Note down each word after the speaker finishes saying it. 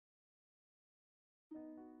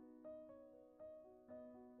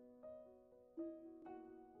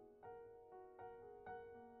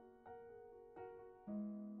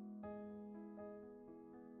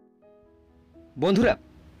বন্ধুরা,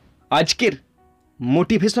 আজকের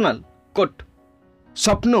motivational coat,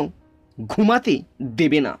 স্বপ্ন ঘুমাতে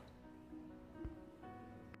দেবে না।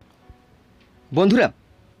 বন্ধুরা,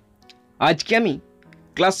 আজকে আমি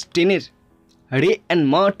ক্লাস 10-এর রে and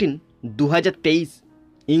Martin 2023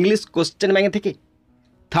 English question bank থেকে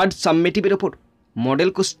থার্ড সাবমেটিভের ওপর মডেল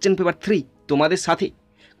কোশ্চেন পেপার 3 তোমাদের সাথে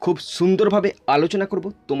খুব সুন্দরভাবে আলোচনা করব,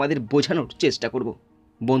 তোমাদের বোঝানোর চেষ্টা করব।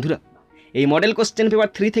 বন্ধুরা, এই মডেল কোশ্চেন পেপার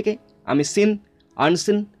 3 থেকে আমি সিন,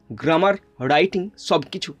 আনসিন, গ্রামার, রাইটিং সব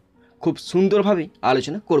কিছু খুব সুন্দরভাবে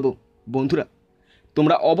আলোচনা করব। বন্ধুরা,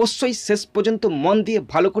 তোমরা অবশ্যই শেষ পর্যন্ত মন দিয়ে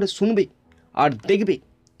ভালো করে শুনবে আর দেখবে,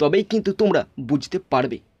 তবেই কিন্তু তোমরা বুঝতে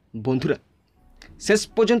পারবে। বন্ধুরা, শেষ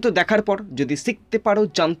পর্যন্ত দেখার পর যদি শিখতে পারো,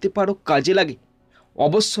 জানতে পারো, কাজে লাগে,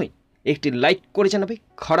 অবশ্যই একটি লাইক করে জানাবে,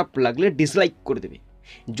 খারাপ লাগলে ডিসলাইক করে দেবে।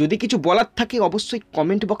 যদি কিছু বলার থাকে অবশ্যই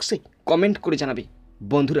কমেন্ট বক্সে কমেন্ট করে জানাবে।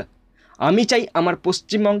 বন্ধুরা, আমি চাই আমার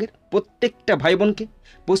পশ্চিমবঙ্গের প্রত্যেকটা ভাই বোনকে,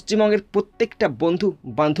 পশ্চিমবঙ্গের প্রত্যেকটা বন্ধু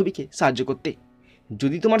বান্ধবীকে সাহায্য করতে।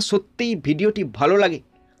 যদি তোমার সত্যিই ভিডিওটি ভালো লাগে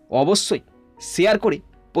অবশ্যই শেয়ার করে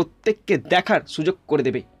প্রত্যেককে দেখার সুযোগ করে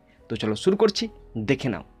দেবে। তো চলো শুরু করছি, দেখে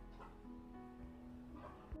নাও।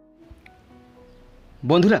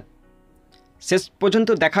 বন্ধুরা, শেষ পর্যন্ত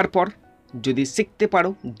দেখার পর যদি শিখতে পারো,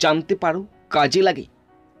 জানতে পারো, কাজে লাগে,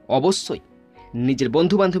 অবশ্যই নিজের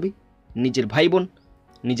বন্ধু বান্ধবী, নিজের ভাই বোন,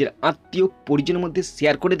 নিজের আত্মীয় পরিজনের মধ্যে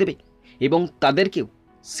শেয়ার করে দেবে এবং তাদেরকেও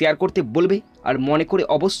শেয়ার করতে বলবে। আর মনে করে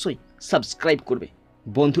অবশ্যই সাবস্ক্রাইব করবে।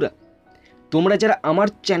 বন্ধুরা, তোমরা যারা আমার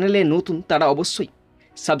চ্যানেলে নতুন তারা অবশ্যই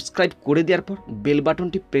সাবস্ক্রাইব করে দেওয়ার পর বেল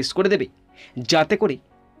বাটনটি প্রেস করে দেবে, যাতে করে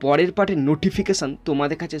পরের পার্টের নোটিফিকেশান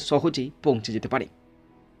তোমাদের কাছে সহজেই পৌঁছে যেতে পারে।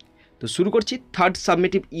 তো শুরু করছি থার্ড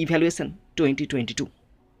সাবমেটিভ ইভ্যালুয়েশন 2022,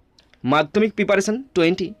 মাধ্যমিক প্রিপারেশন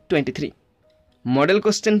 2023, মডেল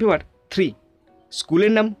কোশ্চেন পেপার 3।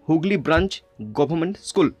 স্কুলের নাম Hooghly branch government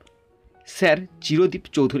school, sir Chirodeep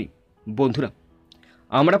Chowdhury. বন্ধুরা,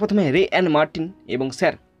 আমরা প্রথমে রে অ্যান্ড মার্টিন এবং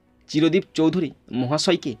স্যার চিরদীপ চৌধুরী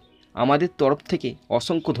মহাশয়কে আমাদের তরফ থেকে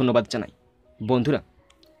অসংখ্য ধন্যবাদ জানাই। বন্ধুরা,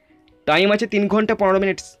 টাইম আছে 3 ঘন্টা 15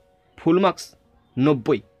 মিনিট, ফুল মার্কস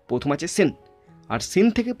 90। প্রথম আছে সিন, আর সিন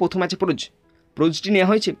থেকে প্রথম আছে প্রোজ। প্রোজটি নেওয়া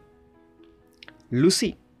হয়েছে লুসি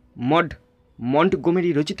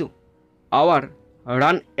মন্টগোমেরি রচিত আওয়ার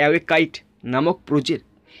রানঅ্যাওয়ে কাইট নামক প্রোজের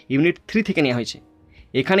ইউনিট 3 থেকে নেওয়া হয়েছে।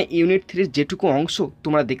 এখানে ইউনিট 3-র যেটুকু অংশ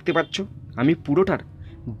তোমরা দেখতে পাচ্ছ, আমি পুরোটার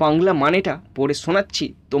বাংলা মানেটা পড়ে শোনাচ্ছি,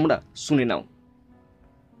 তোমরা শুনে নাও।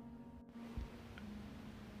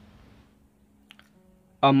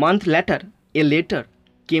 A month later, a letter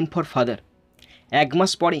came for father. 1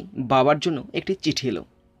 মাস পরে বাবার জন্য একটি চিঠি এলো।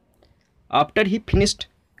 After he finished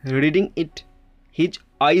reading it, his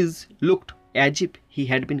eyes looked as if he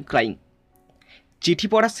had been crying. চিঠি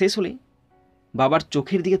পড়া শেষ হলে বাবার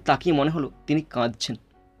চোখের দিকে তাকিয়ে মনে হলো তিনি কাঁদছেন।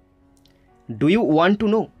 Do you want to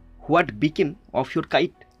know what became of your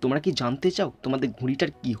kite? তোমরা কি জানতে চাও তোমাদের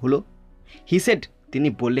ঘুড়িটার কি হলো? হি সেড, তিনি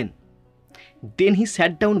বললেন। দেন হি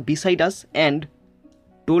স্যাট down beside us and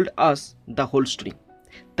told us the whole story.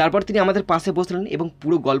 তারপর তিনি আমাদের পাশে বসলেন এবং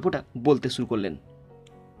পুরো গল্পটা বলতে শুরু করলেন।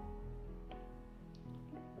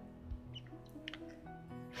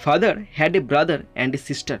 Father had a brother and a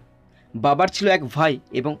sister. বাবার ছিল এক ভাই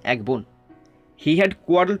এবং এক বোন। He had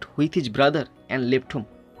কোয়ারেলড with his brother and left home.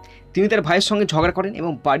 তিনি তার ভাইয়ের সঙ্গে ঝগড়া করেন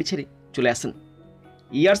এবং বাড়ি ছেড়ে চলে আসেন।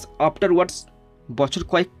 ইয়ার্স আফটারওয়ার্ডস, বছর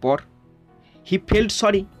কয়েক পর, he felt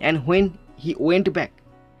sorry and when he went back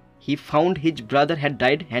he found his brother had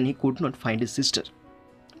died and he could not find his sister.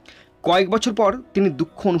 কয়েক বছর পর তিনি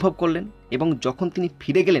দুঃখ অনুভব করলেন এবং যখন তিনি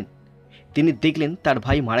ফিরে গেলেন তিনি দেখলেন তার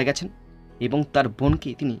ভাই মারা গেছেন এবং তার বোনকে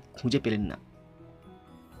তিনি খুঁজে পেলেন না।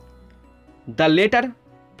 The letter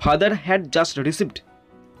father had just received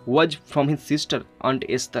was from his sister aunt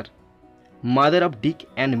এস্তার, mother of Dick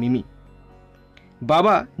and Mimi.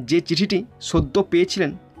 বাবা যে চিঠিটি সদ্য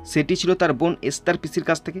পেয়েছিলেন সেটি ছিল তার বোন এস্তার পিসির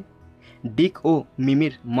কাছ থেকে, ডিক ও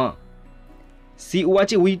মিমির মা। C was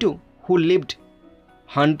a widow who lived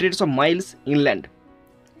hundreds of Miles inland.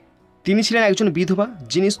 তিনি ছিলেন একজন বিধবা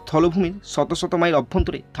যিনি স্থলভূমির শত শত মাইল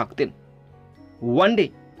অভ্যন্তরে থাকতেন। One day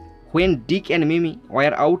when Dick and Mimi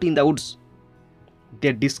war out in the Woods, they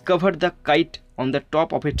discovered the kite on the top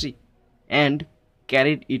of a tree and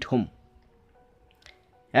carried it home.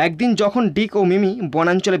 একদিন যখন ডিক ও মিমি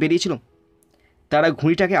বনাঞ্চলে বেরিয়েছিল তারা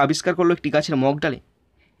ঘুড়িটাকে আবিষ্কার করলো একটি গাছের মগডালে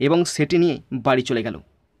এবং সেটি নিয়ে বাড়ি চলে গেল।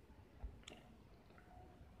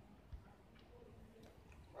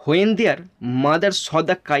 When there mother saw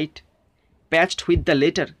the kite patched with the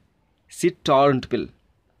letter, C turned পেল।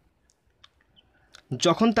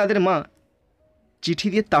 যখন তাদের মা চিঠি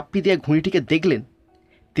দিয়ে তাপ্পি দেওয়া ঘুড়িটিকে দেখলেন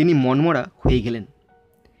তিনি মনমরা হয়ে গেলেন।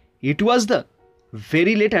 ইট was the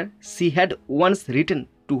very letter she had once written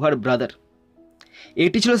to her brother.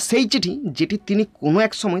 এটি ছিল সেই চিঠি যেটি তিনি কোনো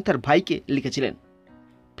এক সময় তার ভাইকে লিখেছিলেন।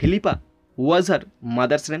 Philippa was her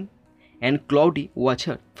mother's name and cloudy was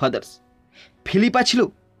her father's. Philippa ছিল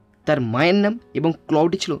তার মায়ের নাম এবং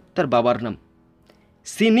ক্লাউডি ছিল তার বাবার নাম।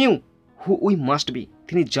 C new who we must be.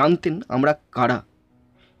 তিনি জানতেন আমরা কারা।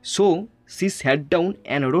 So C SAT down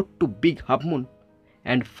and road two big half moon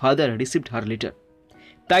and father received her letter.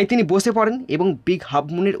 তাই তিনি বসে পড়েন এবং বিগ হাফ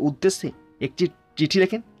মুনের উদ্দেশ্যে একটি চিঠি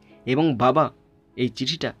লেখেন এবং বাবা এই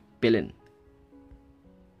চিঠিটা পেলেন।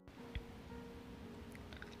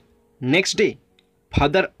 Next day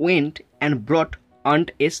father went and brought aunt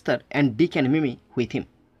এস্তার and Dick and Mimi with হিম।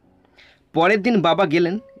 পরের দিন বাবা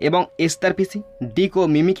গেলেন এবং এস্তার পিসি, ডিক ও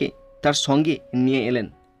মিমিকে তার সঙ্গে নিয়ে এলেন।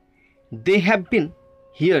 They have been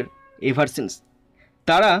here ever since.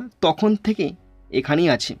 তারা তখন থেকে এখানেই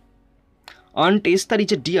আছে। Aunt এস্তার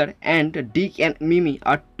is a dear and Dick and Mimi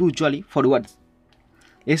R two Jolly forwards.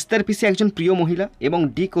 এস্তার পিসি একজন প্রিয় মহিলা এবং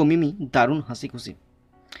ডিক ও মিমি দারুণ হাসি খুশি।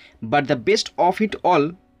 But the best of it all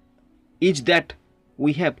is that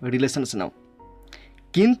we have relations নাও।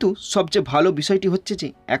 কিন্তু সবচেয়ে ভালো বিষয়টি হচ্ছে যে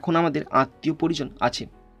এখন আমাদের আত্মীয় পরিজন আছে।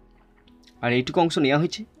 আর এইটুকু অংশ নেওয়া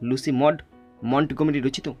হয়েছে লুসি মন্টগোমেরি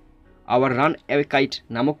রচিত আওয়ার রানঅ্যাওয়ে কাইট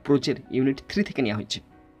নামক প্রোজের ইউনিট 3 থেকে নেওয়া হয়েছে।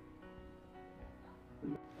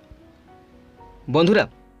 বন্ধুরা,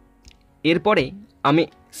 এরপরে আমি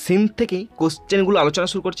সিন থেকে কোশ্চেনগুলো আলোচনা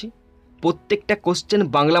শুরু করছি। প্রত্যেকটা কোশ্চেন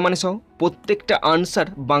বাংলা মানে সহ, প্রত্যেকটা আনসার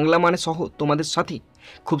বাংলা মানে সহ তোমাদের সাথে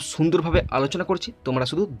খুব সুন্দরভাবে আলোচনা করছি, তোমরা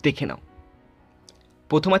শুধু দেখে নাও।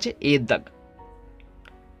 প্রথম আছে এর দাগ।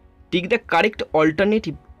 Tick the correct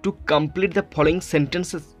alternative to complete the following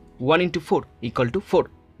sentences 1 into 4 = 4।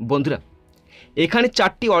 বন্ধুরা, এখানে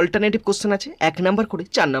 4টি অল্টারনেটিভ কোশ্চেন আছে, 1 নাম্বার করে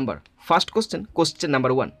 4 number. First question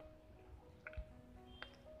number 1।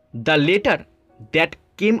 The letter that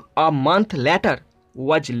came a month letter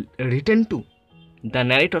was written to the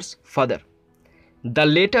narrator's father. The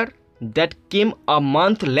letter that came a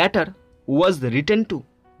month letter was written to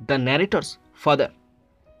the narrator's father.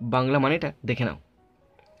 Bangla মানেটা দেখে নাও।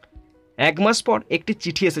 1 মাস পর একটি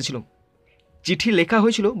চিঠি এসেছিল। চিঠি লেখা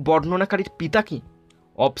হয়েছিল বর্ণনাকারীর পিতাকে।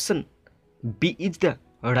 Option B is the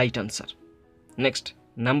right answer. Next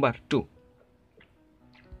number 2।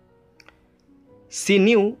 C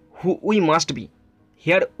new who we must be.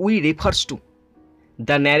 Here we refers to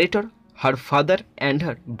the narrator, her father and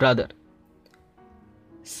her brother.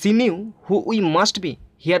 C new who we must be.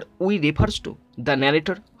 Here we refers to the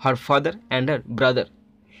narrator, her father and her brother.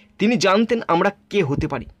 তিনি জানতেন আমরা কে হতে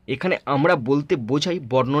পারি। এখানে আমরা বলতে বোঝাই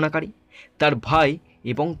বর্ণনাকারী, তার ভাই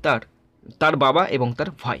এবং তার বাবা এবং তার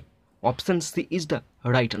ভাই। Option C is the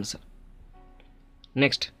right answer.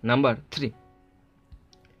 Next number 3।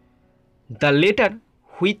 The letter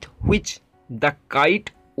with which the kite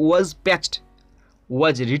was patched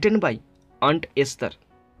was written by aunt এস্তার।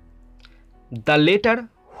 The letter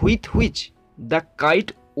with which the kite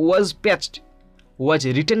was patched was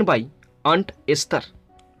written by aunt এস্তার।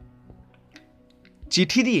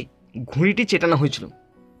 চিঠি দিয়ে ঘুড়িটি চেটানো হয়েছিল।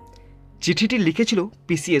 চিঠিটি লিখেছিল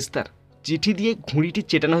পিসি এস্তার। চিঠি দিয়ে ঘুড়িটি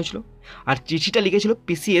চেটানো হয়েছিল আর চিঠিটা লিখেছিল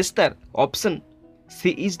পিসি এস্তার। Option C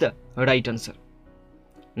is the right answer.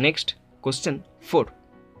 Next question 4।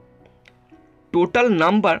 Total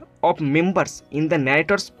number of members in the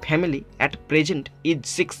narrator's family at present is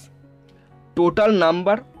 6। Total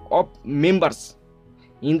number of members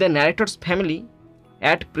in the narrator's family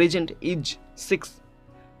at present is 6।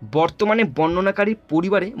 বর্তমানে বর্ণনাকারী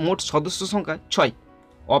পরিবারে মোট সদস্য সংখ্যা 6।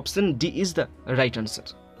 Option D is the right answer.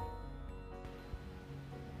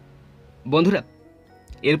 বন্ধুরা,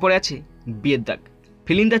 এরপরে আছে বিয়ের দাগ।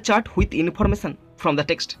 Fill in the chart with information from the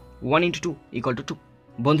text 1 into 2 = 2।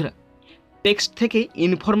 বন্ধুরা, টেক্সট থেকে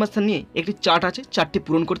ইনফরমেশন নিয়ে একটি চার্ট আছে, চার্টটি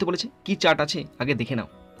পূরণ করতে বলেছে। কি চার্ট আছে আগে দেখে নাও।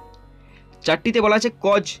 চার্টটিতে বলা আছে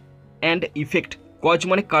কজ অ্যান্ড ইফেক্ট। কজ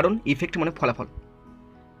মানে কারণ, ইফেক্ট মানে ফলাফল।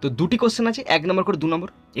 তো 2টি কোশ্চেন আছে, 1 নম্বর করে 2 নম্বর।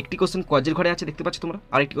 একটি কোশ্চেন কজের ঘরে আছে দেখতে পাচ্ছ তোমরা,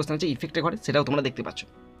 আরেকটি কোশ্চেন আছে ইফেক্টের ঘরে, সেটাও তোমরা দেখতে পাচ্ছ।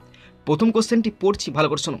 প্রথম কোশ্চেনটি পড়ছি, ভালো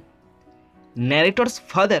করে শোনো। Narrator's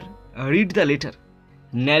father read the letter.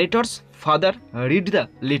 Narrator's father read the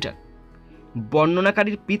letter.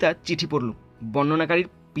 বর্ণনাকারীর পিতা চিঠি পড়ল। বর্ণনাকারীর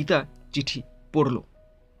পিতা চিঠি পড়ল।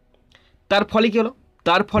 তার ফলে কী হলো?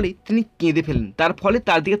 তার ফলে তিনি কেঁদে ফেললেন। তার ফলে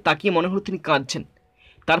তার দিকে তাকিয়ে মনে হলো তিনি কাঁদছেন।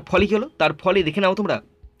 তার ফলে কী হলো? তার ফলে দেখে নাও তোমরা।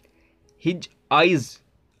 His eyes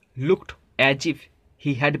looked as if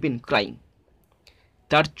he had been crying.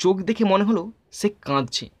 তার চোখ দেখে মনে হলো সে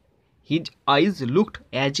কাঁদছে। His eyes looked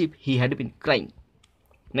as if he had been crying.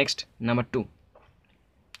 Next number 2।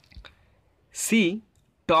 C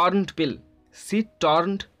টর্নড পেল, সি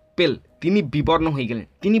টর্নড পেল, তিনি বিবর্ণ হয়ে গেলেন।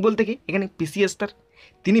 তিনি বলতে কি এখানে পিসিএস তার,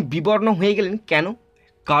 তিনি বিবর্ণ হয়ে গেলেন কেন?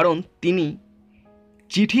 কারণ তিনি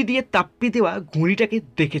চিঠি দিয়ে তাপ্পি দেওয়া ঘুড়িটাকে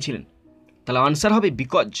দেখেছিলেন। তাহলে আনসার হবে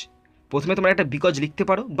বিকজ। প্রথমে তোমরা একটা বিকজ লিখতে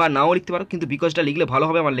পারো বা নাও লিখতে পারো, কিন্তু বিকজটা লিখলে ভালো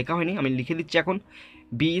হবে, আমার লেখা হয়নি, আমি লিখে দিচ্ছি এখন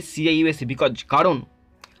BCAUS, বিকজ। কারণ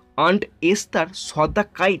aunt Esther saw the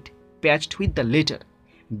kite patched with the letter,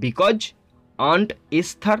 because aunt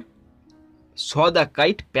Esther saw the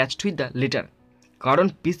kite patched with the letter, কারণ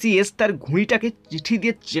পিসিএস তার ঘুড়িটাকে চিঠি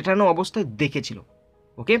দিয়ে চেটানো অবস্থায় দেখেছিল।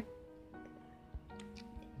 ওকে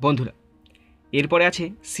বন্ধুরা, এরপরে আছে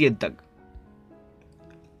সি এর দাগ।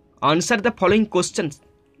 Answer the following questions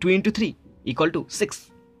 2 × 3 = 6।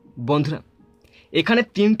 বন্ধুরা এখানে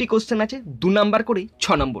 3টি কোশ্চেন আছে 2 নাম্বার করে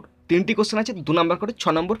 6 নম্বর, 3টি কোশ্চেন আছে 2 নাম্বার করে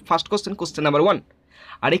 6 নম্বর। First question, question number 1।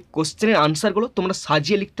 আর এই কোশ্চেনের আনসারগুলো তোমরা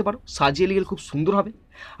সাজিয়ে লিখতে পারো, সাজিয়ে লিখলে খুব সুন্দর হবে।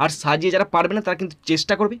 আর সাজিয়ে যারা পারবে না তারা কিন্তু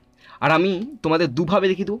চেষ্টা করবে। আর আমি তোমাদের দুভাবে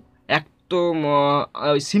দেখিয়ে দেবো, এক তো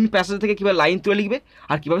সিন প্যাসেজ থেকে কীভাবে লাইন তুলে লিখবে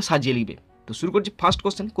আর কীভাবে সাজিয়ে লিখবে। তো শুরু করছি ফার্স্ট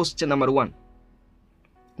কোশ্চেন, কোশ্চেন নাম্বার 1।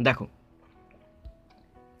 দেখো,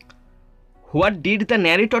 what did the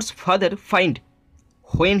narrator's father find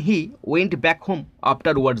when he went back home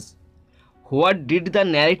afterwards? What did the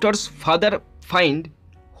narrator's father find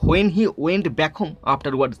when he went back home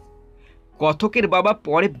afterwards? কথকের বাবা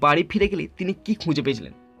পরে বাড়ি ফিরে গেলে তিনি কি খুঁজে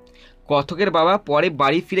পেয়েছিলেন? কথকের বাবা পরে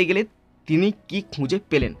বাড়ি ফিরে গেলে তিনি কি খুঁজে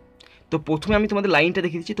পেলেন? তো প্রথমে আমি তোমাদের লাইনটা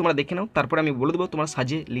দেখিয়ে দিচ্ছি, তোমরা দেখে নাও, তারপরে আমি বলে দেবো তোমরা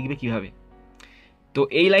সাজিয়ে লিখবে কীভাবে। তো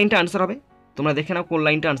এই লাইনটা আনসার হবে, তোমরা দেখে নাও কোন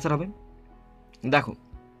লাইনটা আনসার হবে। দেখো,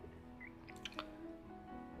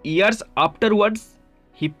 years afterwards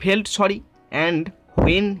he felt sorry, and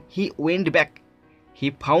when he went back he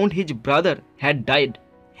found his brother had died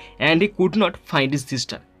and he could not find his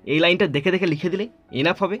sister. এই লাইনটা দেখে দেখে লিখে দিলে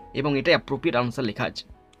এনাফ হবে এবং এটা অ্যাপ্রোপ্রিয়েট আনসার লেখা আছে।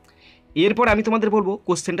 এরপর আমি তোমাদের বলবো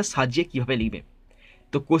কোশ্চেনটা সাজিয়ে কীভাবে লিখবে।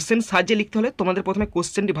 তো কোশ্চেন সাজিয়ে লিখতে হলে তোমাদের প্রথমে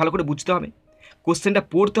কোশ্চেনটি ভালো করে বুঝতে হবে, কোশ্চেনটা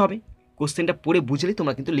পড়তে হবে, কোশ্চেনটা পড়ে বুঝলেই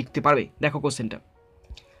তোমরা কিন্তু লিখতে পারবে। দেখো কোশ্চেনটা,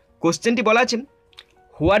 কোশ্চেনটি বলা আছে,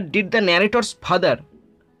 what did the narrator's father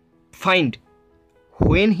find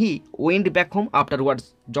when he went back home afterwards?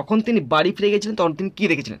 যখন তিনি বাড়ি ফিরে গেছিলেন তখন তিনি কী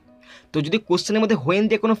দেখেছিলেন? তো যদি কোশ্চেনের মধ্যে when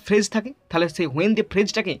দিয়ে কোনো ফ্রেজ থাকে তাহলে সেই when দিয়ে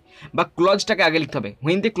ফ্রেজটাকে বা ক্লজটাকে আগে লিখতে হবে।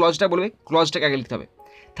 when দিয়ে ক্লজটা বলবে, ক্লজটাকে আগে লিখতে হবে।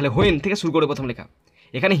 তাহলে when থেকে শুরু করে প্রথম লেখা।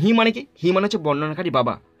 এখানে হি মানে কি? হি মানে হচ্ছে বর্ণনাকারী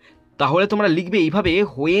বাবা। তাহলে তোমরা লিখবে এইভাবে,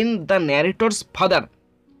 when the narrator's father,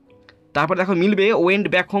 তারপর দেখো মিলবে went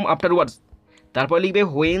back home afterwards, তারপর লিখবে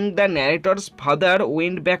when the narrator's father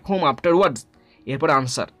went back home afterwards, এরপর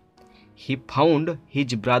answer he found his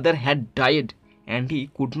brother had died and he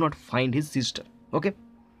could not find his sister. ওকে,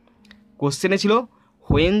 কোশ্চেনে ছিল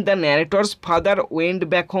when the narrator's father went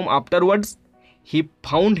back home afterwards he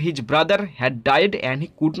found his brother had died and he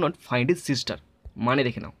could not find his sister। মানে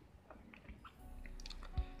দেখে নাও,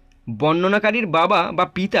 বর্ণনাকারীর বাবা বা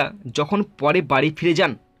পিতা যখন পরে বাড়ি ফিরে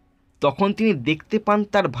যান তখন তিনি দেখতে পান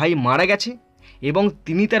তার ভাই মারা গেছে এবং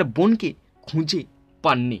তিনি তার বোনকে খুঁজে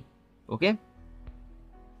পাননি। ওকে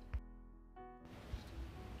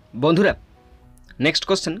বন্ধুরা, next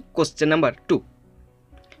question, question number 2।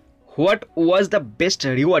 What was the best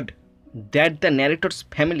reward that the narrator's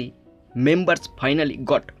family members finally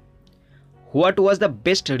goat? What was the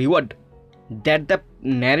best reward that the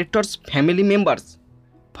narrator's family members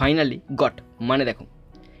finally goat? মানে দেখো,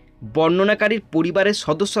 বর্ণনাকারীর পরিবারের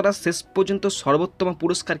সদস্যরা শেষ পর্যন্ত সর্বোত্তম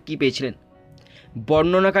পুরস্কার কী পেয়েছিলেন?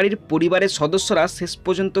 বর্ণনাকারীর পরিবারের সদস্যরা শেষ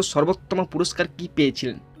পর্যন্ত সর্বোত্তম পুরস্কার কী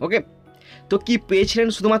পেয়েছিলেন? ওকে, তো কী পেয়েছিলেন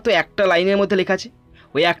শুধুমাত্র একটা লাইনের মধ্যে লেখা আছে,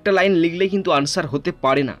 ওই একটা লাইন লিখলে কিন্তু আনসার হতে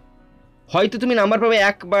পারে না। হয়তো তুমি নাম্বার পাবে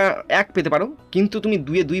 1 বা 1 পেতে পারো, কিন্তু তুমি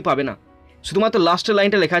 2-এ 2 পাবে না, শুধুমাত্র লাস্টের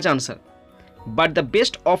লাইনটা লেখা আছে answer. But the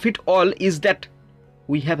best of it all is that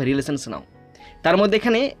we have relations নাও। তার মধ্যে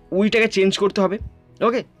এখানে উইটাকে চেঞ্জ করতে হবে।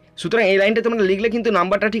 ওকে, সুতরাং এই লাইনটা তোমরা লিখলে কিন্তু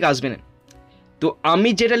নাম্বারটা ঠিক আসবে না। তো আমি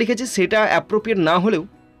যেটা লিখেছি সেটা অ্যাপ্রোপ্রিয়েট না হলেও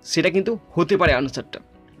সেটা কিন্তু হতে পারে আনসারটা।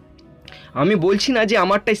 আমি বলছি না যে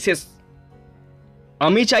আমারটাই শেষ,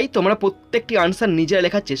 আমি চাই তোমরা প্রত্যেকটি আনসার নিজেরা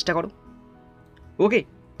লেখার চেষ্টা করো। ওকে,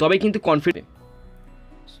 তবে কিন্তু কনফিডেন্ট।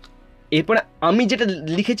 এরপরে আমি যেটা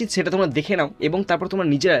লিখেছি সেটা তোমরা দেখে নাও এবং তারপর তোমরা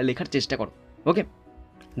নিজেরা লেখার চেষ্টা করো। ওকে,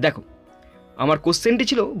 দেখো আমার কোশ্চেনটি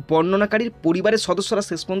ছিল বর্ণনাকারীর পরিবারের সদস্যরা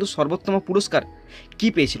শেষ পর্যন্ত সর্বোত্তম পুরস্কার কী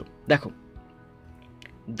পেয়েছিল। দেখো,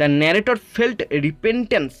 the narrator felt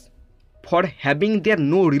repentance for having there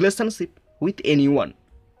no relationship with any one.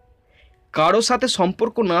 কারো সাথে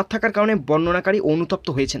সম্পর্ক না থাকার কারণে বর্ণনাকারী অনুতপ্ত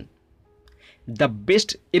হয়েছেন। দ্য বেস্ট,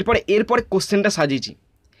 এরপরে কোশ্চেনটা সাজিয়েছি।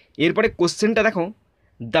 এরপরে কোশ্চেনটা দেখো,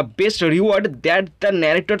 the best reward that the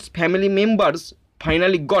narrator's family members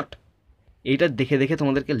finally goat. এইটা দেখে দেখে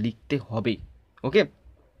তোমাদেরকে লিখতে হবে। ওকে,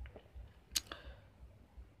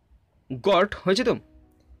 গট হয়েছে তো।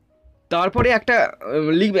 তারপরে একটা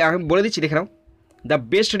লিখবে, আমি বলে দিচ্ছি দেখে নাও। The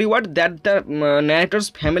best reward that the narrator's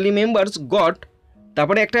family members goat,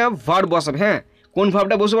 তারপরে একটা ভার্ব বসাবে। হ্যাঁ, কোন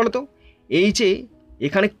ভার্বটা বসবে বলো তো? এই যে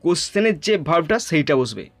এখানে কোশ্চেনের যে ভার্বটা সেইটা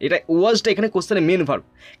বসবে। এটা ওয়াজটা এখানে কোশ্চেনের মেন ভার্ব,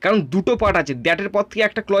 কারণ দুটো পার্ট আছে, দ্যাটের পর থেকে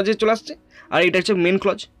একটা ক্লজে চলে আসছে, আর এটা হচ্ছে মেন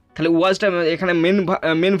ক্লজ। তাহলে ওয়াজটা এখানে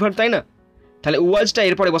মেন ভার্ব, তাই না? তাহলে ওয়াজটা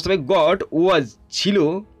এরপরে বসাবে গড ওয়াজ, ছিল।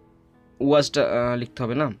 ওয়াজটা লিখতে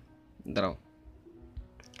হবে না, দাঁড়াও,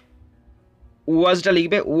 ওয়াজটা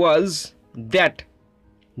লিখবে was that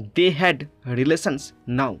they had relations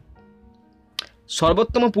নাও।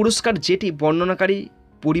 সর্বোত্তম পুরস্কার যেটি বর্ণনাকারী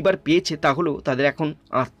পরিবার পেয়েছে তা হলো তাদের এখন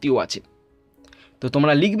আত্মীয় আছে। তো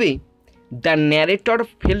তোমরা লিখবে the narrator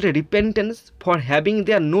felt repentance for having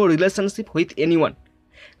there no relationship with anyone.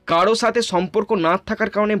 কারো সাথে সম্পর্ক না থাকার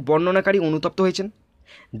কারণে বর্ণনাকারী অনুতপ্ত হয়েছেন।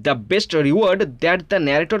 The best reward that the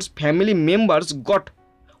narrator's family members goat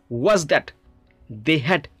was that they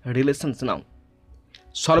had relations নাও।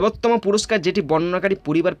 সর্বোত্তম পুরস্কার যেটি বর্ণনাকারী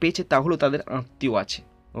পরিবার পেয়েছে তা হলো তাদের আত্মীয় আছে।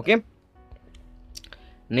 ওকে,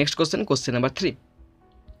 next question number 3।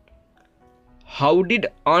 How did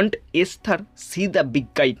aunt Esther C the big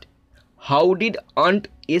guide? How did aunt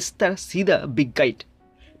Esther C the big guide?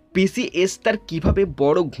 PC Esther কীভাবে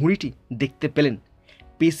বড় ঘুড়িটি দেখতে পেলেন?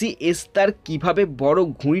 পিসি এস্থার কীভাবে বড়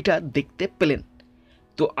ঘুড়িটা দেখতে পেলেন?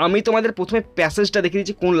 তো আমি তোমাদের প্রথমে প্যাসেজটা দেখে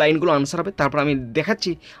দিচ্ছি কোন লাইনগুলো আনসার হবে, তারপর আমি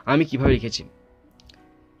দেখাচ্ছি আমি কীভাবে লিখেছি।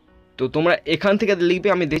 তো তোমরা এখান থেকে লিখবে,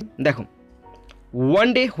 আমি দেখো। One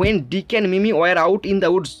day when Dick and Mimi war out in the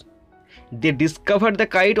Woods they discovered the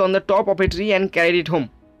kite on the top of a tree and carried it home.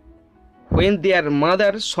 When there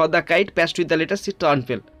mother saw the kite past with the letter C turn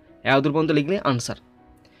fail. এতদূর পর্যন্ত লিখলে answer.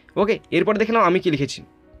 ওকে, এরপর দেখে নাও আমি কি লিখেছি।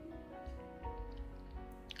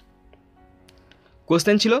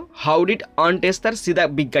 Question ছিল how did aunt Esther C the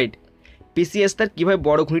big guide? PC Esther কীভাবে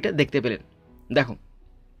বড় ঘুড়িটা দেখতে পেলেন? দেখো,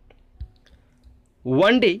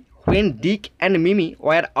 one day when Dick and Mimi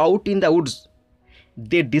war out in the Woods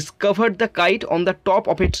they discovered the kite on the top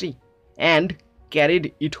of a tree and carried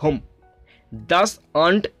it home. Das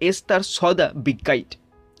aunt Esther saw the big guide.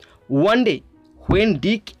 One day when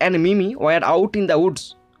Dick and Mimi war out in the Woods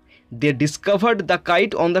they discovered the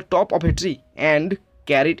kite on the top of a tree and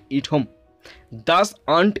carried it home. Das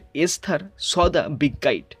aunt Esther saw the big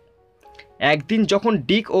guide. একদিন যখন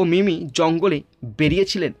ডিক ও মিমি জঙ্গলে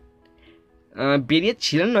বেরিয়েছিল,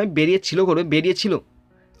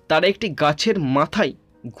 তারা একটি গাছের মাথায়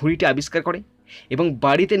ঘুড়িটা আবিষ্কার করে এবং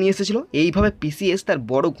বাড়িতে নিয়ে এসেছিল। এইভাবে পিসিএস তার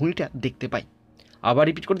বড় ঘুড়িটা দেখতে পায়। আবার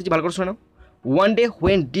রিপিট করতে ভালো করে শোনাও। One day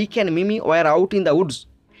when Dick and Mimi war out in the Woods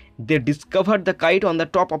they discovered the kite on the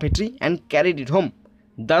top of a tree and carried it home.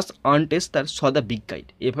 Das aunt Esther saw the big guide.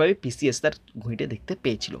 এভাবে PCS তার ঘুড়িটা দেখতে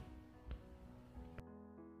পেয়েছিল।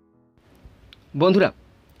 বন্ধুরা,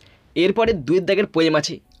 এরপরে 2 দাগের poem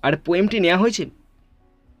আছে, আর পোয়েমটি নেওয়া হয়েছে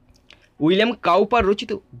উইলিয়াম কাউপার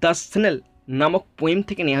রচিত দ্য স্নেল নামক পোয়েম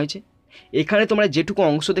থেকে নেওয়া হয়েছে। এখানে তোমরা যেটুকু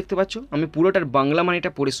অংশ দেখতে পাচ্ছ আমি পুরোটার বাংলা মানেটা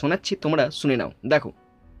পড়ে শোনাচ্ছি, তোমরা শুনে নাও। দেখো,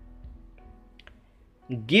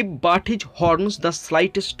 give but his horns the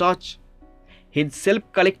slightest touch, his self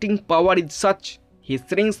collecting power is such, he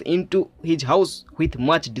শ্রিঙ্কস into his house with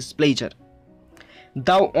much displeasure.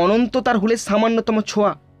 দাও অনন্ত তার হলে সামান্যতম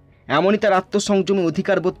ছোঁয়া, এমনই তার আত্মসংযমে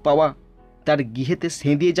অধিকারবোধ পাওয়া, তার গৃহেতে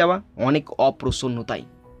সেঁধিয়ে যাওয়া অনেক অপ্রসন্নতাই।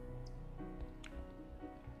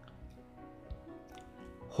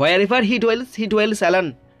 Wherever he dwells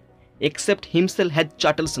alone, except himself has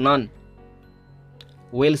chattels none,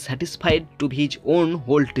 well satisfied to be his own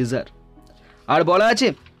whole treasure. আর বলা আছে,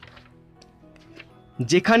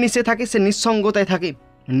 যেখানে সে থাকে সে নিঃসঙ্গতায় থাকে,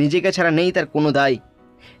 নিজেকে ছাড়া নেই তার কোনো দায়,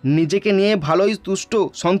 নিজেকে নিয়ে ভালোই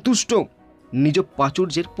সন্তুষ্ট, নিজ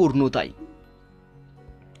প্রাচুর্যের পূর্ণতায়।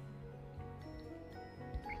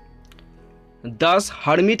 Thus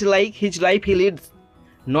hermit like his life he leads,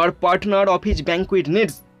 nor partner of his banquet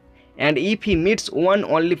needs, and if he meets one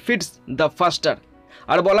only fits the faster.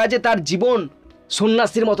 আর বলা যে তার জীবন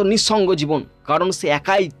সন্ন্যাসীর মতো নিঃসঙ্গ জীবন, কারণ সে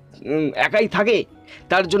একাই থাকে,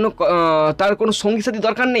 তার জন্য তার কোনো সঙ্গী সাথী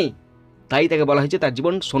দরকার নেই, তাই তাকে বলা হয়েছে তার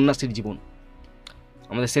জীবন সন্ন্যাসীর জীবন।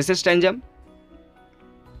 আমাদের শেষের স্ট্যান্জা,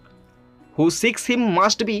 who seeks him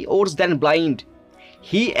must be worse than blind,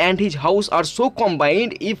 he and his house are so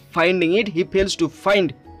combined, if finding it he fails to find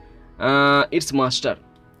its master.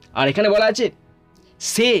 আর এখানে বলা আছে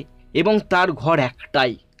সে এবং তার ঘর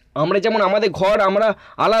একটাই। আমরা যেমন আমাদের ঘর আমরা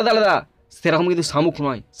আলাদা আলাদা, সেরকম কিন্তু শামুক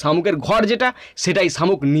নয়। শামুকের ঘর যেটা সেটাই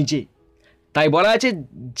শামুক নিজে। তাই বলা আছে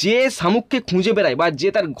যে শামুককে খুঁজে বেড়ায় বা যে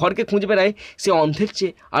তার ঘরকে খুঁজে বেড়ায় সে অন্ধের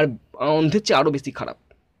চেয়ে আরও বেশি খারাপ।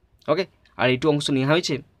 ওকে, আর এইটু অংশ নেওয়া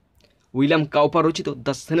হয়েছে উইলিয়াম কাউপার রচিত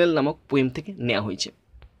দ্য স্নেল নামক পোয়েম থেকে নেওয়া হয়েছে।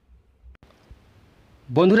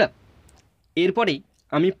 বন্ধুরা, এরপরেই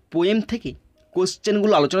আমি পোয়েম থেকে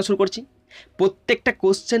কোশ্চেনগুলো আলোচনা শুরু করছি। প্রত্যেকটা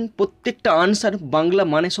কোশ্চেন, প্রত্যেকটা আনসার বাংলা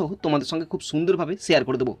মানে সহ তোমাদের সঙ্গে খুব সুন্দরভাবে শেয়ার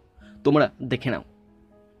করে দেবো, তোমরা দেখে নাও।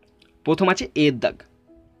 প্রথম আছে এর দাগ।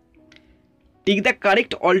 Tick the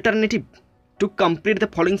correct alternative to complete the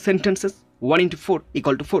following sentences 1 into 4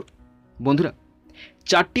 = 4। বন্ধুরা,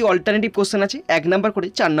 4টি অল্টারনেটিভ কোশ্চেন আছে, 1 নাম্বার করে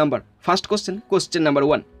 4 number. First question, question number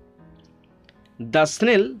 1, the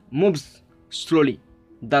snail moves slowly.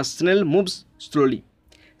 The snail moves slowly.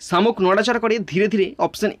 শামুক নড়াচড়া করে ধীরে ধীরে,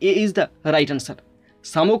 option A is the right answer.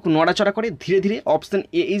 শামুক নড়াচড়া করে ধীরে ধীরে, option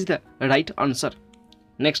A is the right answer.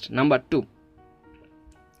 Next, number 2,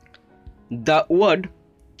 the word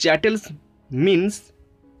চ্যাটেলস means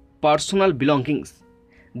personal belongings.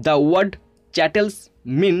 The word চ্যাটেলস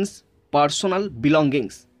means personal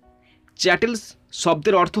belongings. চ্যাটেলস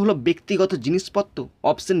শব্দের অর্থ হলো ব্যক্তিগত জিনিসপত্র,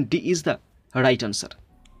 option D is the right answer.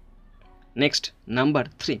 Next, number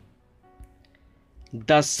 3,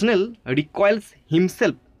 the snail রিকয়েলস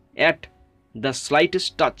himself at the slightest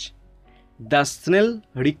touch. The snail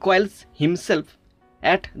রিকয়েলস himself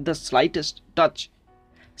at the slightest touch.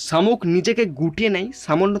 শামুক নিজেকে গুটিয়ে নেয়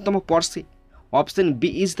সামান্যতম স্পর্শে, option B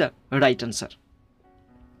is the right answer.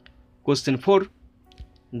 Question 4,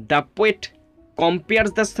 the poet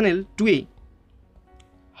compares the snail two a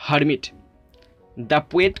hermit. The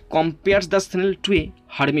poet compares the snail two a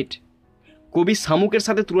hermit. কবি শামুকের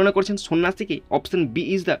সাথে তুলনা করছেন সন্ন্যাসীকে, option B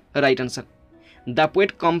is the right answer. The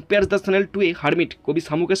poet compares the snail two a hermit. কবি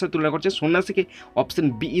শামুকের সাথে তুলনা করছেন সন্ন্যাসীকে, option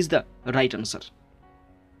B is the right answer.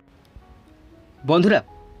 বন্ধুরা,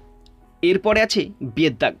 এরপরে আছে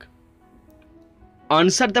বিয়ের দাগ।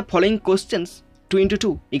 Answer the following questions 2 into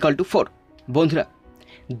 2 = 4। বন্ধুরা,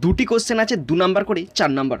 2টি কোশ্চেন আছে 2 নাম্বার করে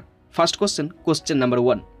 4 number. First question, question number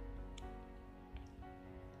 1,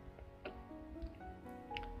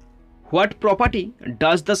 what property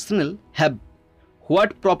does the snail have.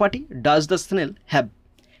 What property does the snail have.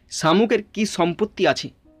 শামুকের কি সম্পত্তি আছে?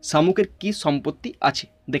 শামুকের কি সম্পত্তি আছে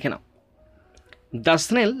দেখে নাও। The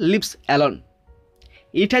snail leaves alone.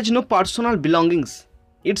 It has no personal belongings.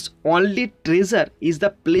 It's only treasure is the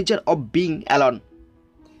pleasure of being alone.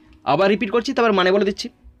 আবার রিপিট করছি, তারপর মানে বলে দিচ্ছি।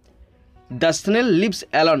 The snail leaves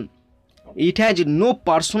alone. It has no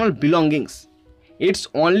personal belongings. It's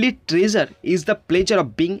only treasure is the pleasure of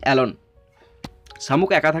being alone.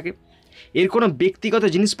 শামুক একা থাকে, এর কোনো ব্যক্তিগত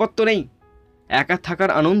জিনিসপত্র নেই, একা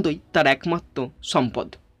থাকার আনন্দই তার একমাত্র সম্পদ।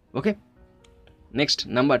 ওকে, next,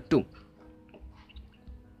 number 2,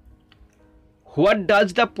 what does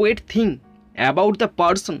the poet think about the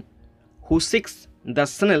person who six the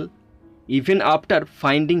snail even after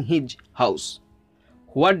finding his house.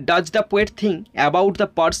 What does the poet think about the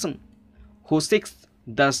person who six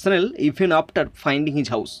the snail even after finding his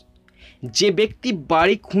house. যে ব্যক্তি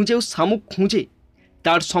বাড়ি খুঁজেও শামুক খুঁজে,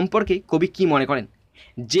 তার সম্পর্কে কবি কি মনে করেন?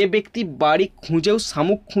 যে ব্যক্তি বাড়ি খুঁজেও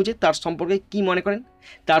শামুক খুঁজে, তার সম্পর্কে কি মনে করেন?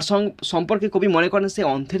 তার সম্পর্কে কবি মনে করেন সে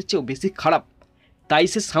অন্ধের চেয়েও বেশি খারাপ। তাই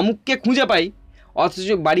সে শামুককে খুঁজে পায়, অথচ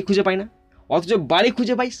বাড়ি খুঁজে পায় না, অথচ বাড়ি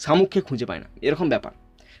খুঁজে পায়, শামুককে খুঁজে পায় না, এরকম ব্যাপার।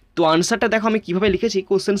 তো আনসারটা দেখো আমি কীভাবে লিখেছি,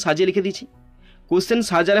 কোশ্চেন সাজিয়ে লিখে দিয়েছি। কোশ্চেন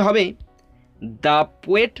সাজালে হবে দ্য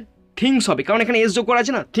পোয়েট থিংস হবে, কারণ এখানে এস যোগ করা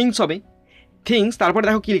আছে না, থিংস হবে, থিংস। তারপরে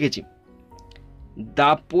দেখো কী লিখেছি,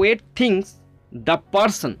 the poet things the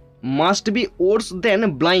person must be ওর্স then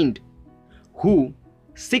blind who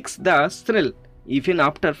six the snail even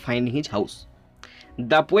after finding his house.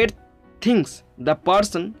 The poet things the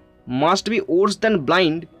person must be ওর্স then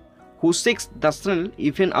blind who six the snail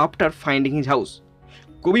even after finding his house.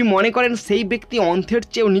 কবি মনে করেন সেই ব্যক্তি অন্ধের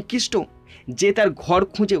চেয়েও নিকৃষ্ট যে তার ঘর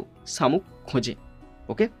খুঁজেও শামুক খোঁজে।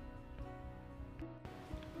 ওকে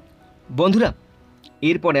বন্ধুরা,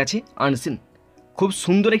 এরপরে আছে আনসিন। খুব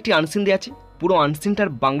সুন্দর একটি আনসিন দেওয়া আছে, পুরো আনসিনটার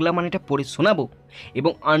বাংলা মানেটা পড়ে শোনাবো,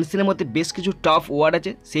 এবং আনসিনের মধ্যে বেশ কিছু টাফ ওয়ার্ড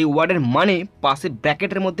আছে, সেই ওয়ার্ডের মানে পাশে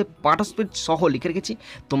ব্র্যাকেটের মধ্যে পার্টিসিপেট সহ লিখে রেখেছি,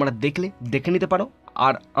 তোমরা দেখলে দেখে নিতে পারো,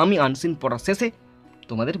 আর আমি আনসিন পড়ার শেষে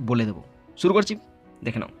তোমাদের বলে দেবো। শুরু করছি,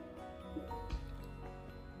 দেখে নাও।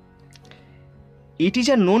 It is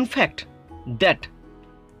a known fact that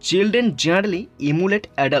children generally emulate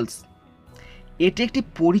adults. এটি একটি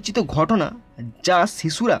পরিচিত ঘটনা যা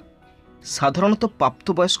শিশুরা সাধারণত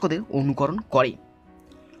প্রাপ্তবয়স্কদের অনুকরণ করে।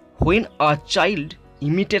 When a child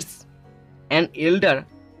imitates an এল্ডার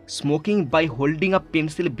smoking by holding a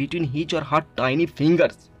pencil between his or her tiny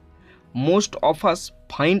fingers, most of us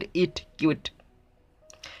find it cute.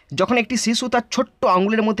 যখন একটি শিশু তার ছোট্ট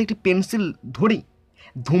আঙুলের মধ্যে একটি পেন্সিল ধরি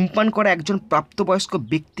ধূমপান করা একজন প্রাপ্তবয়স্ক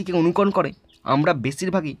ব্যক্তিকে অনুকরণ করে, আমরা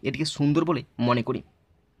বেশিরভাগই এটিকে সুন্দর বলে মনে করি।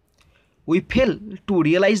 We fail to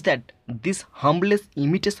realize that this harmless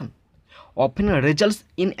imitation often results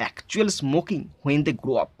in actual smoking when they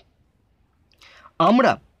grow up.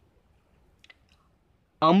 আমরা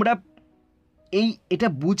আমরা এটা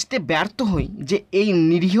বুঝতে ব্যর্থ হই যে এই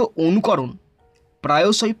নিরীহ অনুকরণ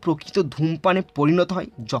প্রায়শই প্রকৃত ধূমপানে পরিণত হয়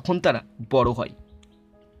যখন তারা বড় হয়।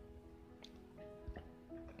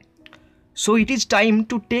 So it is time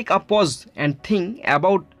to take a pause and think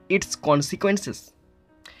about its consequences.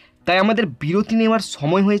 তাই আমাদের বিরতি নেওয়ার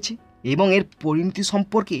সময় হয়েছে এবং এর পরিণতি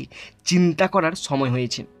সম্পর্কে চিন্তা করার সময়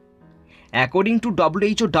হয়েছে। According to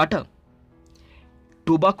WHO data,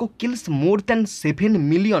 tobacco kills more than 7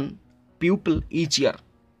 million people each year.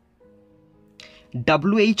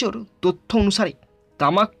 WHOর তথ্য অনুসারে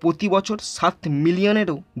তামাক প্রতি বছর 7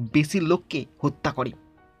 মিলিয়নেরও বেশি লোককে হত্যা করে।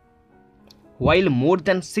 While more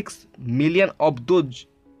than 6 million of those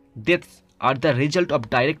deaths are the result of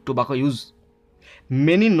direct tobacco use,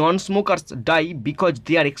 many non-smokers die because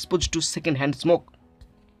they are exposed to second-hand smoke.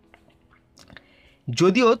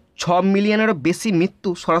 যদিও 6 মিলিয়নেরও বেশি মৃত্যু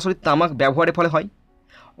সরাসরি তামাক ব্যবহারের ফলে হয়,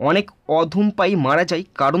 অনেক অধূমপায়ী মারা যায়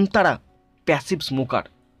কারণ তারা প্যাসিভ স্মোকার।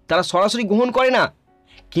 তারা সরাসরি গ্রহণ করে না,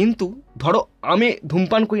 কিন্তু ধরো আমি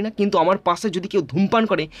ধূমপান করি না, কিন্তু আমার পাশে যদি কেউ ধূমপান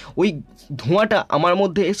করে ওই ধোঁয়াটা আমার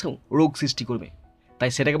মধ্যে এসেও রোগ সৃষ্টি করবে, তাই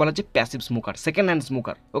সেটাকে বলা হচ্ছে passive smoker, second hand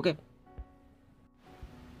smoker. Okay,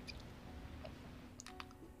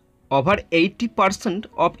 over 80%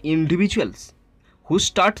 of individuals who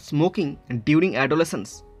start smoking during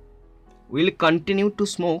adolescence will continue to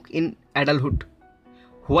smoke in adulthood,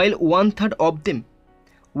 while 1/3 of them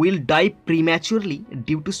will die prematurely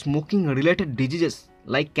due to smoking related diseases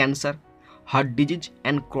like cancer, heart disease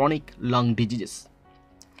and chronic lung diseases.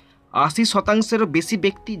 80%-এরও বেশি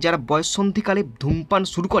ব্যক্তি যারা বয়ঃসন্ধিকালে ধূমপান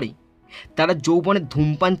শুরু করে তারা যৌবনে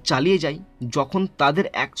ধূমপান চালিয়ে যায় যখন তাদের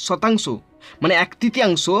 1% মানে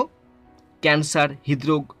 1/3 ক্যান্সার,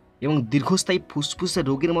 হৃদরোগ এবং দীর্ঘস্থায়ী ফুসফুসের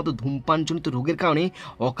রোগের মতো ধূমপানজনিত রোগের কারণে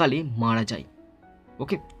অকালে মারা যায়।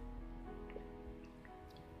 ওকে,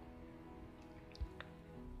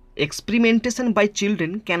 experimentation by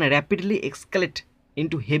children can rapidly escalate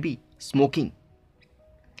into heavy smoking.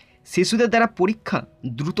 শিশুদের দ্বারা পরীক্ষা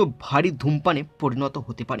দ্রুত ভারী ধূমপানে পরিণত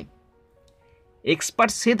হতে পারে।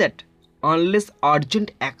 Experts say that unless urgent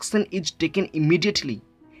action is taken immediately,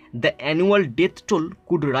 the annual death toll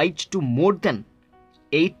could rise to more than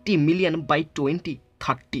 80 million by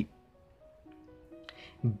 2030.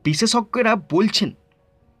 বিশেষজ্ঞরা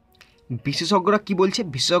কি বলছে?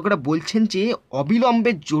 বিশেষজ্ঞরা বলছেন যে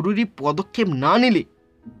অবিলম্বে জরুরি পদক্ষেপ না নিলে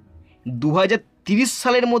 2030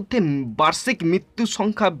 সালের মধ্যে বার্ষিক মৃত্যুর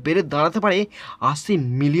সংখ্যা বেড়ে দাঁড়াতে পারে 80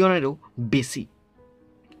 মিলিয়নেরও বেশি।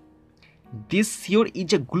 This sure is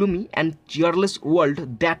a gloomy and cheerless world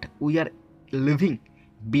that we are living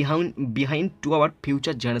behind to our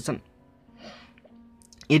future generation.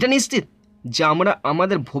 এটা নিশ্চিত যে আমরা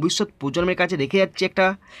আমাদের ভবিষ্যৎ প্রজন্মের কাছে রেখে যাচ্ছি একটা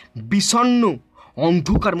বিষণ্ণ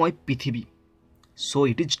অন্ধকারময় পৃথিবী। So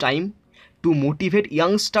it is time to motivate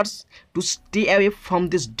youngsters to stay away from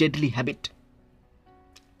this deadly habit.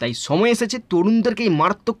 তাই সময় এসেছে তরুণদেরকে এই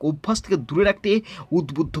মারাত্মক অভ্যাস থেকে দূরে রাখতে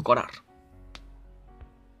উদ্বুদ্ধ করার।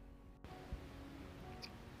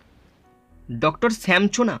 Dr. Sam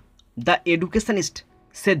Chona, the educationist,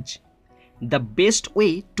 says the best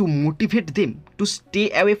way to motivate them to stay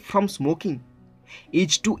away from smoking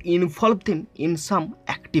is to involve them in some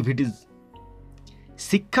activities.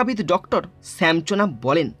 শিক্ষাবিদ ডক্টর শ্যামচোনা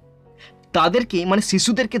বলেন তাদেরকে মানে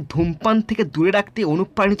শিশুদেরকে ধূমপান থেকে দূরে রাখতে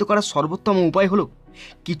অনুপ্রাণিত করার সর্বোত্তম উপায় হলো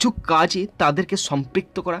কিছু কাজে তাদেরকে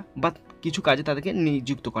সম্পৃক্ত করা বা কিছু কাজে তাদেরকে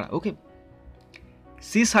নিযুক্ত করা। ওকে,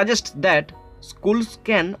 she suggests that schools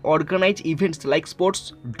can organize events like sports,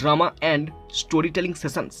 drama and storytelling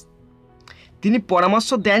sessions. তিনি পরামর্শ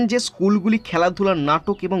দেন যে স্কুলগুলি খেলাধুলা,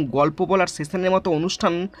 নাটক এবং গল্প বলার সেশনের মতো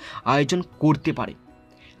অনুষ্ঠান আয়োজন করতে পারে।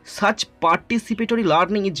 Such participatory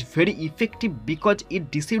learning is very effective because it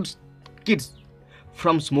dissuades kids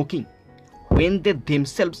from smoking when they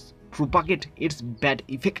themselves propagate its bad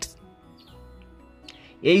effects.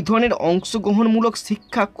 এই ধরনের অংশগ্রহণমূলক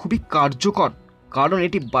শিক্ষা খুবই কার্যকর কারণ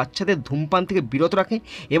এটি বাচ্চাদের ধূমপান থেকে বিরত রাখে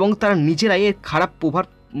এবং তারা নিজেরাই এর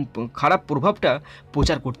খারাপ প্রভাবটা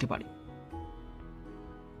প্রচার করতে পারে।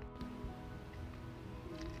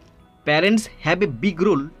 Parents have a big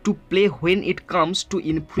role to play when it comes to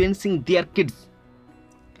influencing their kids.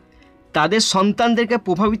 তাদের সন্তানদেরকে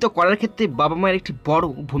প্রভাবিত করার ক্ষেত্রে বাবা মায়ের একটি বড়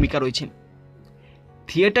ভূমিকা রয়েছে।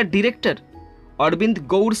 Theatre director Aurobindo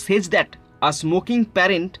Gour says that a smoking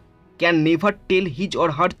parent can never tell his or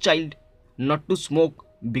her child not to smoke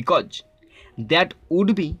because that would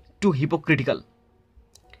be too hypocritical.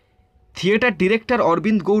 Theatre director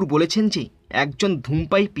Aurobindo Gour বলেছেন যে একজন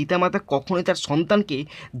ধূমপায়ী পিতামাতা কখনোই তার সন্তানকে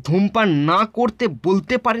ধূমপান না করতে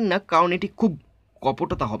বলতে পারেন না, কারণ এটি খুব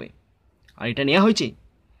কপটতা হবে। আর এটা নেওয়া হয়েছে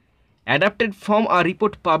adapted from a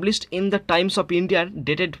report published in the Times of India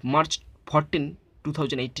dated March 14,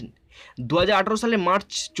 2018। 2018 সালের March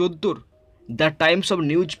 14 the Times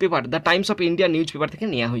of India news paper থেকে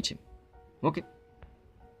নেওয়া হয়েছে। ওকে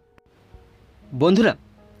বন্ধুরা,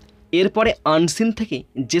 এরপরে আনসিন থেকে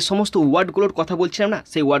যে সমস্ত ওয়ার্ডগুলোর কথা বলছিলাম না,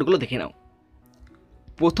 সেই ওয়ার্ডগুলো দেখে নাও।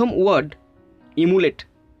 প্রথম ওয়ার্ড ইমুলেট,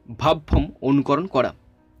 ভাবফর্ম অনুকরণ করা।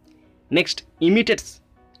 নেক্সট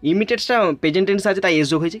ইমিটেটসটা প্রেজেন্ট টেন্স আছে তাই এস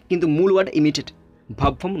যোগ হয়েছে, কিন্তু মূল ওয়ার্ড ইমিটেট,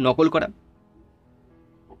 ভাবফর্ম নকল করা।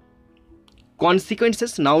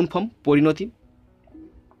 কনসিকোয়েন্সেস নাউন ফর্ম পরিণতি।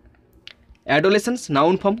 অ্যাডোলেসেন্স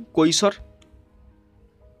নাউন ফর্ম কৈশোর।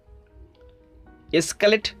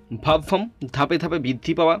 এসকালেট ভাব ফর্ম ধাপে ধাপে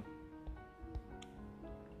বৃদ্ধি পাওয়া।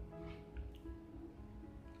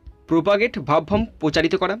 প্রোপাগেট ভাব ফর্ম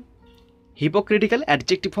প্রচারিত করা। হিপোক্রিটিক্যাল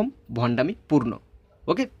অ্যাডজেক্টিভ ফর্ম ভণ্ডামি পূর্ণ।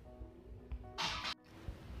 ওকে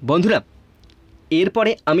বন্ধুরা,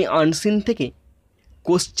 এরপরে আমি আনসিন থেকে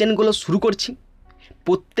কোশ্চেনগুলো শুরু করছি।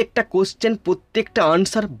 প্রত্যেকটা কোশ্চেন, প্রত্যেকটা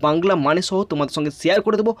আনসার বাংলা মানে সহ তোমাদের সঙ্গে শেয়ার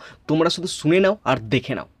করে দেবো, তোমরা শুধু শুনে নাও আর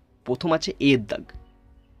দেখে নাও। প্রথম আছে এর দাগ।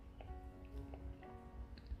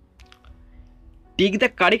 Take the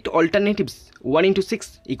correct alternatives 1 into 6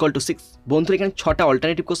 = 6। বন্ধুরা, এখানে 6টা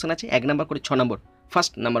অল্টারনেটিভ কোশ্চেন আছে, 1 নাম্বার করে 6 নম্বর।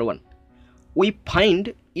 First number 1, we find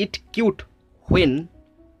it cute when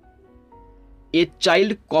a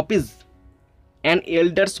child copies an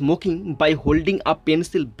এল্ডার smoking by holding a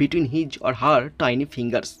pencil between his or her tiny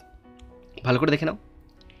fingers. ভালো করে দেখে নাও।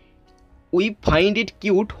 We find it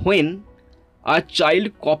cute when a child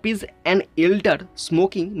copies an এল্ডার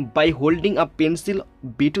smoking by holding a pencil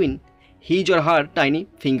between his or her tiny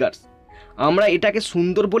fingers. আমরা এটাকে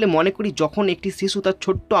সুন্দর বলে মনে করি যখন একটি শিশু তার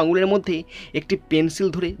ছোট্ট আঙুলের মধ্যে একটি পেন্সিল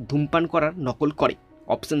ধরে ধূমপান করার নকল করে।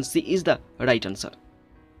 Option C is the right answer.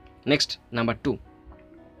 Next number 2,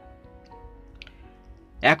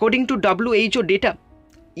 according to WHO data,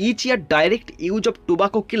 each year direct use of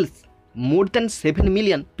tobacco kills more than 7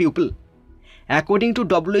 million people. According to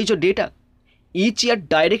WHO data, each year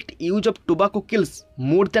direct use of tobacco kills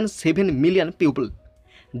more than 7 million people.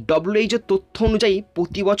 WHO তথ্য অনুযায়ী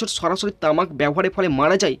প্রতি বছর সরাসরি তামাক ব্যবহারের ফলে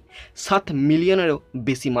মারা যায় 7 মিলিয়নেরও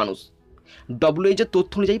বেশি মানুষ। WHO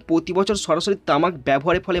তথ্য অনুযায়ী প্রতি বছর সরাসরি তামাক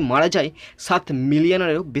ব্যবহারের ফলে মারা যায় 7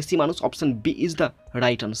 মিলিয়নেরও বেশি মানুষ। Option B is the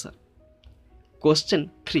right answer. Question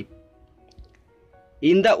 3,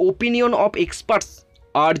 in the opinion of experts,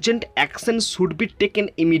 urgent action should be taken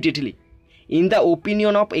immediately. In the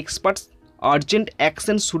opinion of experts, urgent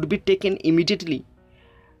action should be taken immediately.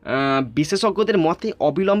 বিশেষজ্ঞদের মতে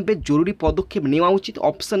অবিলম্বে জরুরি পদক্ষেপ নেওয়া উচিত।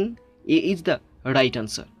 Option A is the right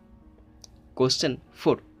answer. Question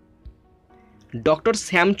 4, doctor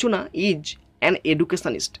শ্যামচুনা is an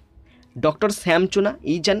educationist. Doctor শ্যামচুনা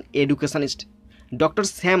is an educationist. Doctor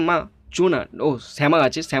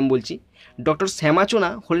doctor শ্যামাচোনা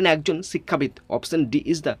হলেন একজন শিক্ষাবিদ। Option D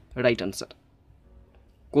is the right answer.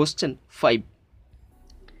 Question 5,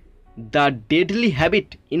 the deadly habit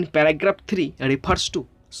in paragraph 3 refers to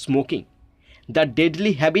smoking. The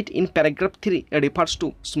deadly habit in paragraph 3 refers to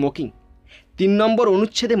smoking. 3 নম্বর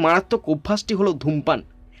অনুচ্ছেদে মারাত্মক অভ্যাসটি হলো ধূমপান।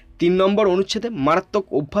 3 নম্বর অনুচ্ছেদে মারাত্মক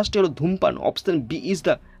অভ্যাসটি হলো ধূমপান। Option B is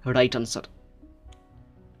the right answer.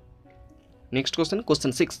 Next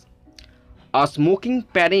question 6, a smoking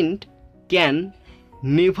parent can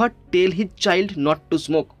never tell his child not to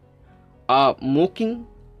smoke. A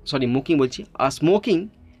smoking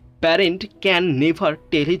parent can never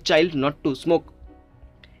tell his child not to smoke.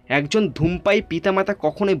 একজন ধূমপায়ী পিতামাতা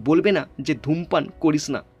কখনোই বলবে না যে ধূমপান করিস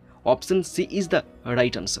না। Option C is the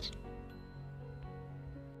right answer.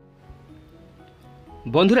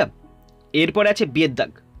 বন্ধুরা, এরপরে আছে বিয়ের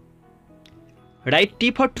দাগ। Write T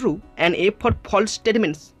for true and A for false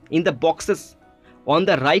statements in the boxes on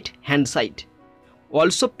the right hand side.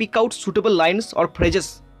 Also pick out suitable lines or phrases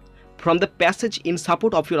from the passage in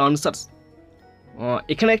support of your answers.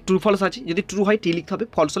 এখানে true false আছে, যদি true হয় টি লিখতে হবে,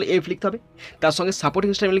 false হলে F লিখতে হবে, তার সঙ্গে সাপোর্টিং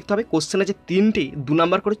স্টেটমেন্ট লিখতে হবে। কোশ্চেন আছে 3টে, 2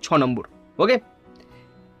 নাম্বার করে 6 নম্বর। ওকে,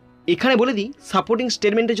 এখানে বলে দিই সাপোর্টিং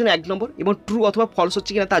স্টেটমেন্টের জন্য 1 নম্বর এবং ট্রু অথবা ফলস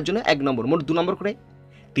হচ্ছে কিনা তার জন্য 1 নম্বর। মোট 2 নম্বর করে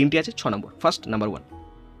 3টে আছে, 6 নম্বর। ফার্স্ট নাম্বার 1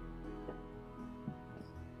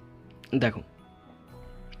 দেখো।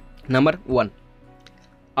 Number 1,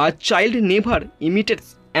 a child never imitates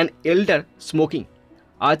an elder smoking.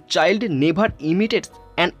 A child never imitates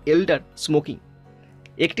an elder smoking.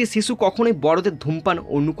 একটি শিশু কখনোই বড়দের ধূমপান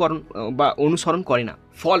অনুসরণ করে না।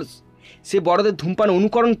 ফলস। সে বড়দের ধূমপান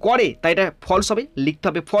অনুকরণ করে, তাই এটা ফলস হবে, লিখতে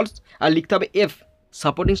হবে ফলস আর লিখতে হবে এফ।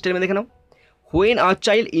 সাপোর্টিং স্টেটমেন্ট দেখে নাও। When a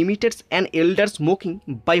child imitates an elder smoking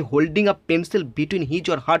by holding a pencil between his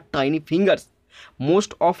or her tiny fingers,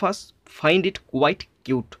 most of us find it quite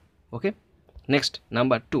cute. Okay, next,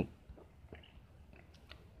 number 2.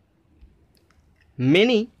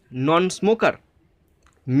 Many non-smokers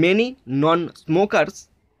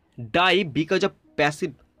die because of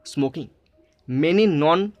passive smoking. Many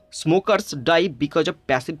non-smokers die because of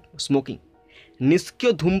passive smoking.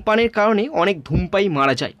 নিষ্ক্রিয় ধূমপানের কারণে অনেক ধূমপায়ী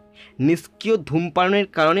মারা যায়। নিষ্ক্রিয় ধূমপানের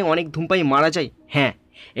কারণে অনেক ধূমপায়ী মারা যায়, হ্যাঁ,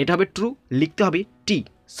 এটা হবে ট্রু, লিখতে হবে টি,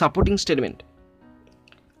 supporting statement.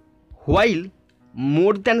 While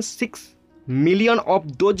more than 6 million of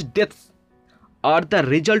those deaths are the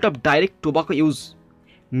result of direct tobacco use,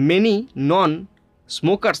 many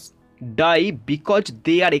non-smokers die because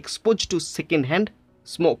they are exposed to second-hand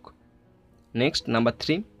smoke. Next, number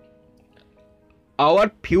 3. Our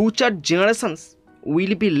future generations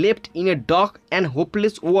will be left in a dark and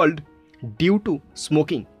hopeless world due to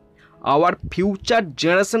smoking. Our future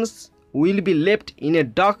generations will be left in a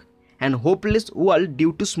dark and hopeless world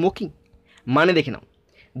due to smoking. মানে দেখে নাও,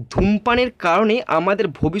 ধূমপানের কারণে আমাদের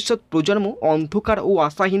ভবিষ্যৎ প্রজন্ম অন্ধকার ও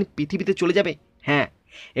আশাহীন পৃথিবীতে চলে যাবে, হ্যাঁ,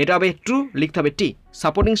 এটা হবে ট্রু, লিখতে হবে টি,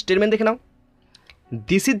 সাপোর্টিং স্টেটমেন্ট দেখে নাও।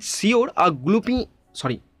 This is sure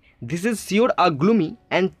a gloomy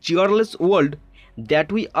and cheerless world that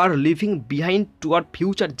we are leaving behind to our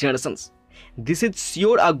future generations. This is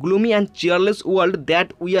sure a gloomy and cheerless world that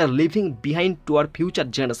we are leaving behind to our future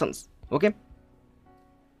generations. Okay?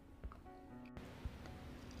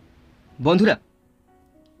 বন্ধুরা,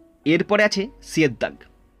 এরপরে আছে C এর দাগ।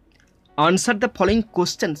 Answer the following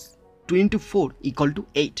questions 2 into 4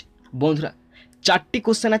 = 8। বন্ধুরা, 4টি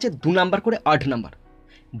question আছে, 2 number করে 8 number.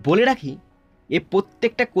 বলে রাখি, এ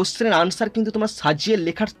প্রত্যেকটা কোশ্চেনের আনসার কিন্তু তোমরা সাজিয়ে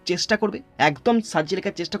লেখার চেষ্টা করবে, একদম সাজিয়ে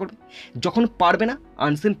লেখার চেষ্টা করবে। যখন পারবে না,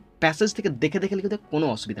 আনসার প্যাসেজ থেকে দেখে দেখে লিখতে কোনো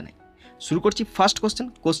অসুবিধা নেই। শুরু করছি ফার্স্ট কোশ্চেন,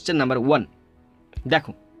 কোশ্চেন নাম্বার 1।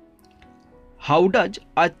 দেখো, how does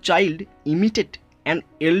a child imitate an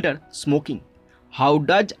এল্ডার smoking? How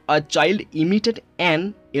does a child imitate an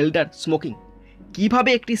এল্ডার smoking? কীভাবে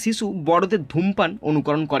একটি শিশু বড়দের ধূমপান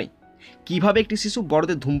অনুকরণ করে? কিভাবে একটি শিশু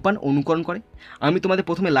বড়দের ধূমপান অনুকরণ করে? আমি তোমাদের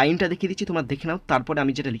প্রথমে লাইনটা দেখিয়ে দিচ্ছি, তোমরা দেখে নাও, তারপরে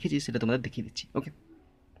আমি যেটা লিখেছি সেটা তোমাদের দেখিয়ে দিচ্ছি। ওকে,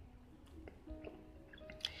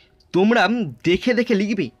 তোমরা দেখে দেখে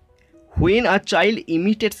লিখবে, when a child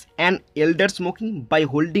imitates an elder smoking by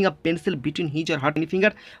holding a pencil between his or her tiny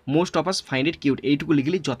finger, most of us find it cute। এইটুকু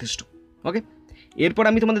লিখলেই যথেষ্ট। ওকে, এরপর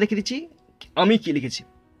আমি তোমাদের দেখিয়ে দিচ্ছি আমি কি লিখেছি,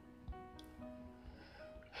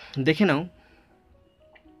 দেখে নাও।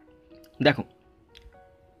 দেখো,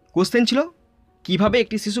 কোশ্চেন ছিল কিভাবে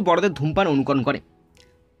একটি শিশু বড়দের ধূমপান অনুকরণ করে।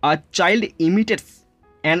 A child imitates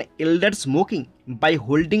an এল্ডার smoking by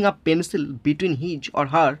holding a pencil between his or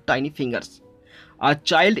her tiny fingers. A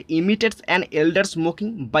child imitates an এল্ডার smoking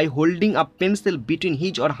by holding a pencil between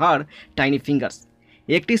his or her tiny fingers.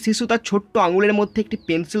 একটি শিশু তার ছোট্ট আঙুলের মধ্যে একটি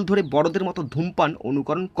পেন্সিল ধরে বড়দের মতো ধূমপান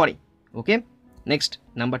অনুকরণ করে। ওকে, নেক্সট,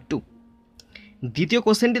 নাম্বার 2। দ্বিতীয়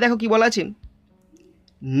কোশ্চেনটি দেখো কি বলা আছে,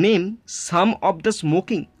 name some of the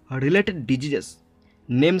smoking related diseases.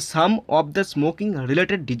 Name some of the smoking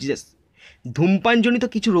related diseases. ধূমপানজনিত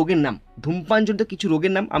কিছু রোগের নাম, ধূমপানজনিত কিছু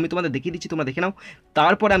রোগের নাম আমি তোমাদের দেখিয়ে দিচ্ছি, তোমরা দেখে নাও,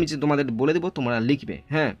 তারপরে আমি যে তোমাদের বলে দেবো, তোমরা লিখবে।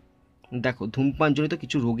 হ্যাঁ, দেখো, ধূমপানজনিত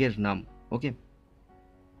কিছু রোগের নাম। ওকে,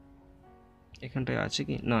 এখানটায় আছে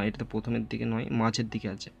কি না, এটা তো প্রথমের দিকে নয়, মাঝের দিকে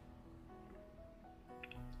আছে,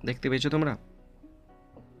 দেখতে পেয়েছো তোমরা?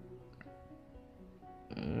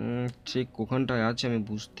 ঠিক ওখানটায় আছে, আমি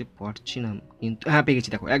বুঝতে পারছি না, কিন্তু হ্যাঁ, পেয়ে গেছি,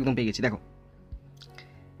 দেখো, একদম পেয়ে গেছি। দেখো,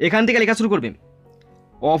 এখান থেকে লেখা শুরু করবে,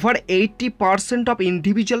 over 80% of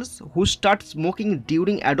individuals who start smoking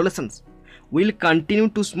during adolescence will continue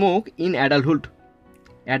to smoke in adulthood.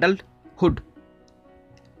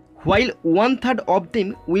 While 1/3 of them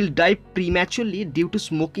will die prematurely due to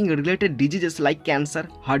smoking related diseases like cancer,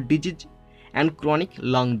 heart disease and chronic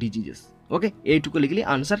lung diseases. ওকে, এইটুকু লিখলে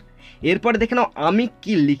answer. এরপরে দেখে নাও আমি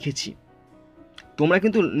কি লিখেছি, তোমরা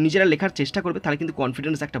কিন্তু নিজেরা লেখার চেষ্টা করবে, তাহলে কিন্তু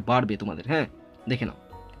কনফিডেন্স একটা বাড়বে তোমাদের। হ্যাঁ, দেখে নাও,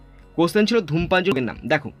 কোশ্চেন ছিল ধূমপান রোগের নাম।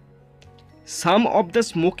 দেখো, সাম of the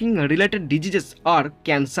smoking related diseases R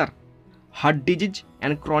cancer, heart disease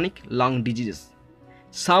and chronic lung diseases.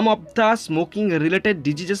 Some of the smoking related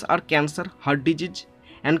diseases are cancer, heart disease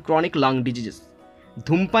and chronic lung diseases.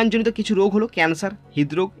 ধূমপানজনিত কিছু রোগ হলো ক্যান্সার,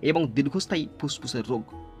 হৃদরোগ এবং দীর্ঘস্থায়ী ফুসফুসের রোগ।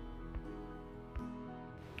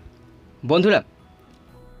 বন্ধুরা,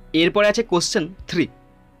 এরপরে আছে question 3।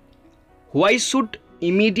 Why should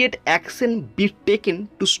immediate action be taken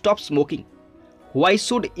to stop smoking? Why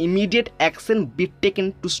should immediate action be taken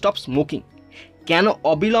to stop smoking? কেন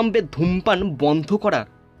অবিলম্বে ধূমপান বন্ধ করার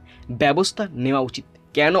ব্যবস্থা নেওয়া উচিত?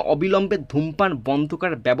 কেন অবিলম্বে ধূমপান বন্ধ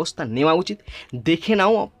করার ব্যবস্থা নেওয়া উচিত? দেখে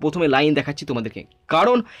নাও, প্রথমে লাইন দেখাচ্ছি তোমাদেরকে।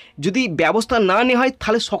 কারণ যদি ব্যবস্থা না নেওয়া হয়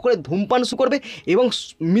তাহলে সকলে ধূমপান শুরু করবে এবং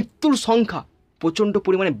মৃত্যুর সংখ্যা প্রচণ্ড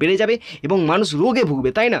পরিমাণে বেড়ে যাবে এবং মানুষ রোগে ভুগবে,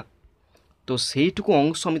 তাই না? তো সেইটুকু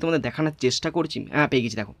অংশ আমি তোমাদের দেখানোর চেষ্টা করছি। হ্যাঁ, পেয়ে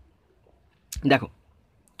গেছি, দেখো দেখো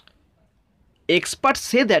Experts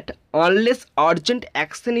say that unless urgent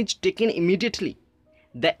action is taken immediately,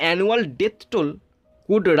 the annual death toll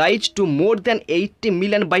could rise to more than 80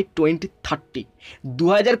 million by 2030.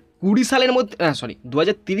 2020 সালের মধ্যে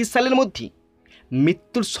 2030 সালের মধ্যে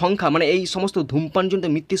মৃত্যুর সংখ্যা, মানে এই সমস্ত ধূমপানজনিত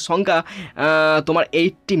মৃত্যুর সংখ্যা তোমার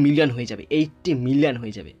 80 মিলিয়ন হয়ে যাবে, 80 মিলিয়ন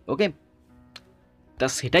হয়ে যাবে। ওকে, তা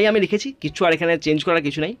সেটাই আমি লিখেছি, কিছু আর এখানে চেঞ্জ করার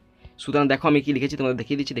কিছু নাই। সুতরাং দেখো আমি কি লিখেছি তোমাদের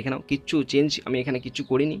দেখিয়ে দিচ্ছি, দেখে নাও। কিচ্ছু চেঞ্জ আমি এখানে কিছু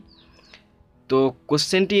করিনি। তো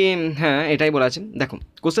কোশ্চেনটি, হ্যাঁ এটাই বলা আছে। দেখো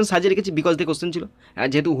কোশ্চেন সাজিয়ে রেখেছি বিকজ দিয়ে কোশ্চেন ছিল,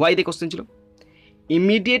 যেহেতু হোয়াই দিয়ে কোশ্চেন ছিল।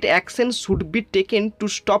 Immediate action should be taken to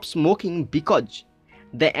stop smoking because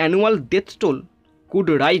the annual death toll could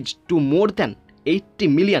rise to more than 80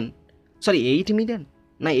 million. 8 million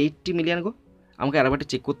না 80 মিলিয়ন গো, আমাকে আরেকবার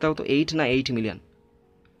চেক করতে হবে তো, 8 না 8 মিলিয়ন।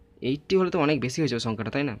 80 হলে তো অনেক বেশি হয়ে যাবে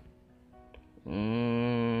সংখ্যাটা, তাই না?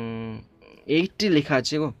 80 লেখা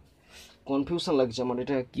আছে গো, কনফিউশন লাগছে আমার।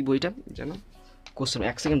 এটা কি বইটা জানো? কোশ্চেন,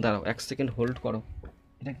 1 সেকেন্ড দাঁড়াও, 1 সেকেন্ড হোল্ড করো।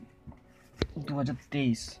 এটা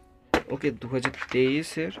 2023, ওকে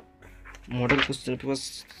 2023-এর মডেল কোশ্চেন পেপার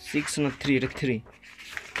 6 না 3, এটা 3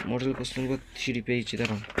 মডেল কোশ্চেন পেপার 3 পেয়েছি।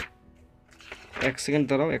 দাঁড়াও 1 সেকেন্ড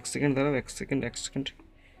দাঁড়াও, 1 সেকেন্ড দাঁড়াও, 1 সেকেন্ড।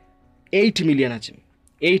 8 মিলিয়ন আছে,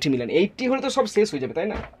 8 মিলিয়ন। 80 হলে তো সব শেষ হয়ে যাবে, তাই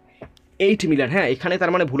না? 8 মিলিয়ন, হ্যাঁ এখানে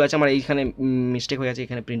তার মানে ভুল আছে আমার, এইখানে মিস্টেক হয়ে আছে,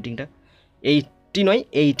 এখানে প্রিন্টিংটা 80 নয়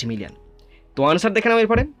 8 মিলিয়ন। তো আনসার দেখে নাও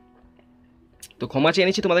এরপরে। তো ক্ষমা চেয়ে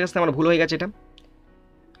নিচ্ছি তোমাদের কাছ থেকে, আমার ভুল হয়ে গেছে এটা।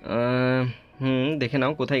 দেখে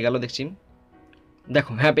নাও কোথায় গেল, দেখছি।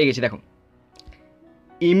 দেখো, হ্যাঁ পেয়ে গেছি, দেখো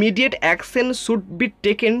immediate action should be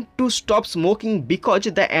taken to stop smoking because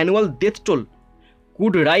the annual death toll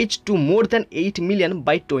could rise to more than 8 million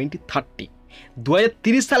by 2030।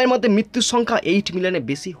 2030 সালের মধ্যে মৃত্যুর সংখ্যা 8 মিলিয়নের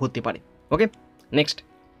বেশি হতে পারে। ওকে, নেক্সট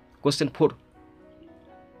কোশ্চেন 4।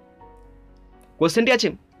 কোশ্চেনটি আছে,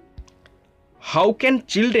 how can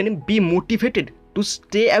children B motivated to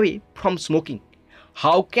stay away from smoking?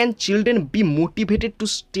 How can children B motivated to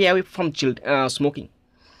stay away from smoking?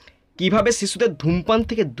 কীভাবে শিশুদের ধূমপান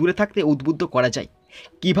থেকে দূরে থাকতে উদ্বুদ্ধ করা যায়?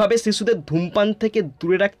 কিভাবে শিশুদের ধূমপান থেকে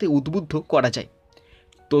দূরে রাখতে উদ্বুদ্ধ করা যায়?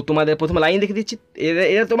 তো তোমাদের প্রথমে লাইন দেখে দিচ্ছি,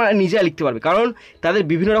 এরা তোমরা নিজেরা লিখতে পারবে, কারণ তাদের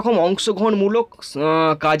বিভিন্ন রকম অংশগ্রহণমূলক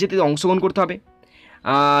কাজেতে অংশগ্রহণ করতে হবে,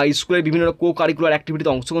 স্কুলের বিভিন্ন কো কারিকুলার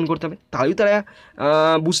অ্যাক্টিভিটিতে অংশগ্রহণ করতে হবে, তাহলেই তারা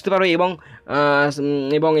বুঝতে পারবে এবং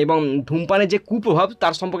এবং এবং ধূমপানের যে কুপ্রভাব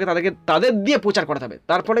তার সম্পর্কে তাদের দিয়ে প্রচার করাতে হবে।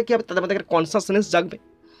 তারপরে কী হবে, তাদের মধ্যে একটা কনসাসনেস জাগবে।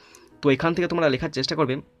 তো এখান থেকে তোমরা লেখার চেষ্টা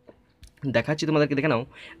করবে। দেখাচ্ছি তোমাদেরকে, দেখে নাও।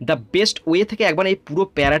 দ্য বেস্ট ওয়ে থেকে একবার এই পুরো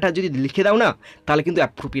প্যারাটা যদি লিখে দাও না, তাহলে কিন্তু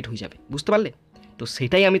অ্যাপ্রোপ্রিয়েট হয়ে যাবে, বুঝতে পারলে? তো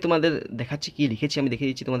সেটাই আমি তোমাদের দেখাচ্ছি, কি লিখেছি আমি দেখিয়ে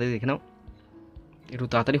দিচ্ছি তোমাদের, দেখে নাও, একটু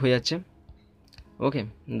তাড়াতাড়ি হয়ে যাচ্ছে। ওকে,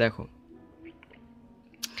 দেখো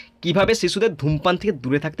কিভাবে শিশুদের ধূমপান থেকে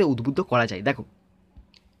দূরে থাকতে উদ্বুদ্ধ করা যায়। দেখো,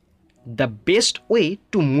 the best way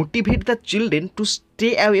to motivate the children to stay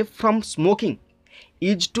away from smoking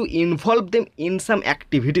is two involve them in some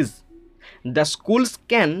activities. The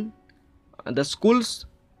schools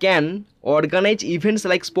can organize events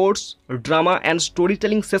like sports, drama and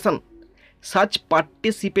storytelling session. Such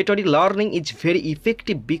participatory learning is very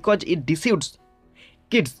effective because it dissuades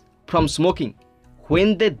kids from smoking when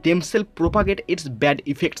they themselves propagate its bad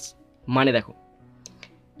effects. মানে দেখো,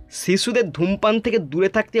 শিশুদের ধূমপান থেকে দূরে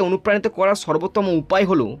থাকতে অনুপ্রাণিত করার সর্বোত্তম উপায়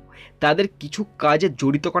হলো তাদের কিছু কাজে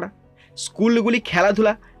জড়িত করা। স্কুলগুলি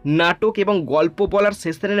খেলাধুলা, নাটক এবং গল্প বলার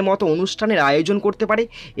সেশনের মতো অনুষ্ঠানের আয়োজন করতে পারে।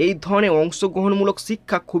 এই ধরনের অংশগ্রহণমূলক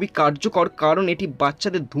শিক্ষা খুবই কার্যকর, কারণ এটি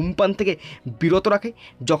বাচ্চাদের ধূমপান থেকে বিরত রাখে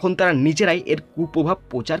যখন তারা নিজেরাই এর কুপ্রভাব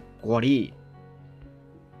প্রচার করে।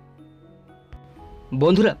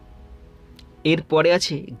 বন্ধুরা, এরপরে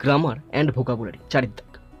আছে গ্রামার অ্যান্ড ভোকাবুলারি, 4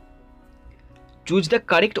 দাগ। Choose the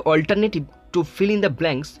correct alternative to fill in the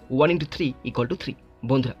blanks 1 × 3 = 3।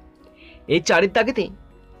 বন্ধুরা, এই 4 দাগেতে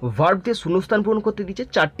ভার্ব দিয়ে শূন্যস্থান পূরণ করতে দিচ্ছে।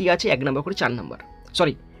 4টি আছে 1 নাম্বার করে 4 নাম্বার,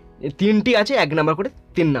 3টি আছে 1 নাম্বার করে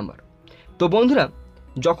 3 নাম্বার। তো বন্ধুরা,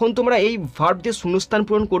 যখন তোমরা এই ভার্ব দিয়ে শূন্যস্থান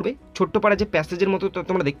পূরণ করবে, ছোট্ট পাড়া যে প্যাসেজের মতো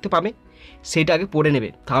তোমরা দেখতে পাবে, সেটা আগে পড়ে নেবে,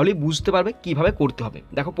 তাহলেই বুঝতে পারবে কিভাবে করতে হবে।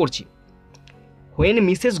 দেখো পড়ছি। হোয়েন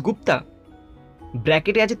মিসেস গুপ্তা,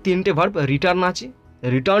 ব্র্যাকেটে আছে 3টে ভার্ব, রিটার্ন আছে,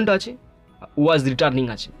 রিটার্নড আছে, ওয়াজ রিটার্নিং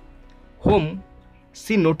আছে। Home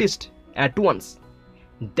C noticed at once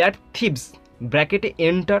that thieves, ব্র্যাকেটে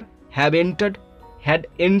enter, have entered, had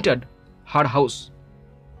entered her house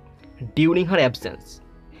during her absence.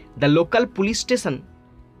 The local police station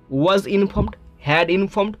was informed, had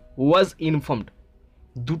informed, was informed,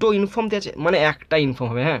 দুটো inform দেওয়া আছে, মানে একটা inform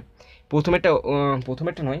হবে। হ্যাঁ,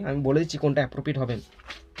 প্রথমেরটা নয়, আমি বলে দিচ্ছি কোনটা অ্যাপ্রোপ্রিয়েট হবে।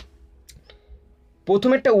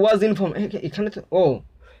 প্রথমেরটা ওয়াজ ইনফর্ম, এখানে তো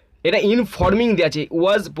এটা ইনফর্মিং দেওয়া আছে।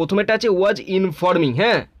 ওয়াজ প্রথমেরটা আছে ওয়াজ ইনফর্মিং,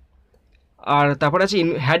 হ্যাঁ, আর তারপর আছে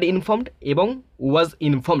হ্যাড ইনফর্মড এবং ওয়াজ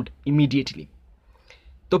ইনফর্মড ইমিডিয়েটলি।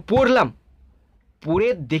 তো পড়লাম, পড়ে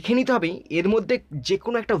দেখে নিতে হবে এর মধ্যে যে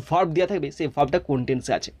কোনো একটা ভার্ব দেওয়া থাকবে, সেই ভার্বটা কোন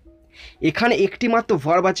টেন্সে আছে। এখানে একটি মাত্র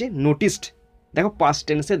ভার্ব আছে, নোটিসড, দেখো পাস্ট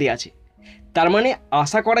টেন্সে দেওয়া আছে, তার মানে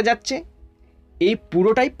আশা করা যাচ্ছে এই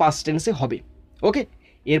পুরোটাই পাস্ট টেন্সে হবে। ওকে,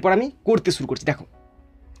 এরপর আমি করতে শুরু করছি। দেখো,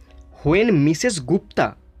 হোয়েন মিসেস গুপ্তা,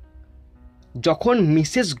 যখন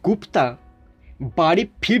মিসেস গুপ্তা বাড়ি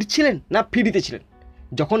ফিরছিলেন না ফিরিতেছিলেন,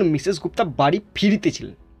 যখন মিসেস গুপ্তা বাড়ি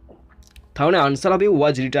ফিরিতেছিলেন, তাহলে আনসার হবে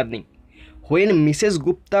was returning. When Mrs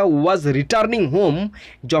Gupta was returning home,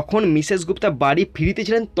 যখন মিসেস গুপ্তা বাড়ি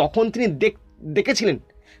ফিরিতেছিলেন তখন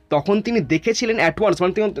তিনি দেখেছিলেন অ্যাট ওয়ান্স,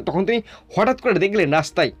 মানে তখন তিনি হঠাৎ করে দেখলেন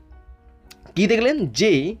রাস্তায়, কি দেখলেন,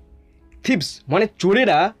 যে থিপস মানে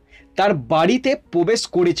চোরেরা তার বাড়িতে প্রবেশ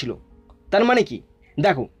করেছিল। তার মানে কি,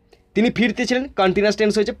 দেখো, তিনি ফিরতেছিলেন কন্টিনিউয়াস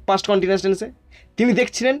টেন্স হয়েছে, পাস্ট কন্টিনিউয়াস টেন্সে, তিনি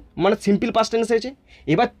দেখছিলেন মানে সিম্পল পাস্ট টেন্স হয়েছে।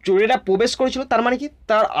 এবার চোরেরা প্রবেশ করেছিল, তার মানে কি,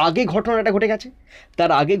 তার আগে ঘটনাটা ঘটে গেছে,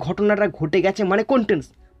 তার আগে ঘটনাটা ঘটে গেছে মানে কোন টেন্স,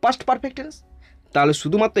 পাস্ট পারফেক্ট টেন্স। তাহলে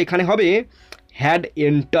শুধুমাত্র এখানে হবে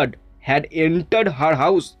had entered her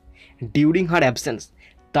house during her absence,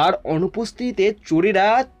 তার অনুপস্থিতিতে চোরেরা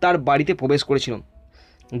তার বাড়িতে প্রবেশ করেছিল।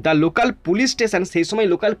 দ্য লোকাল পুলিশ স্টেশন, সেই সময়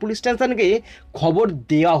লোকাল পুলিশ স্টেশনকে খবর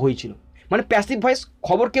দেওয়া হয়েছিল, মানে প্যাসিভ ভয়েস,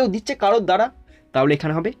 খবর কেউ দিচ্ছে কারোর দ্বারা, তাহলে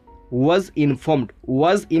এখানে হবে ওয়াজ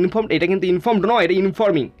ইনফর্মড, এটা কিন্তু ইনফর্মড নয়, এটা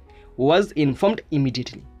ইনফর্মিং, ওয়াজ ইনফর্মড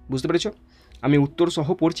ইমিডিয়েটলি। বুঝতে পেরেছ? আমি উত্তর সহ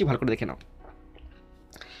পড়ছি, ভালো করে দেখে নাও।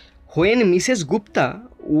 When Mrs Gupta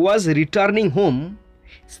was returning home,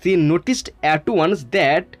 she noticed at once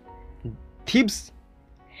that thieves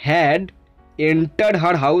had entered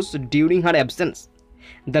her house during her absence.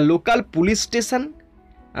 The local police station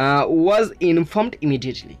was informed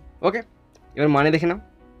immediately. Okay, এবার মানে দেখে নাও।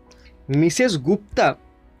 মিসেস গুপ্তা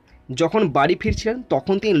যখন বাড়ি ফিরছিলেন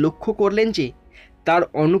তখন তিনি লক্ষ্য করলেন যে তার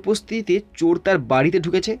অনুপস্থিতিতে চোর তার বাড়িতে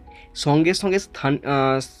ঢুকেছে, সঙ্গে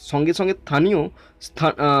সঙ্গে স্থানীয়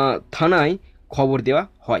থানায় খবর দেওয়া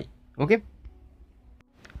হয়। ওকে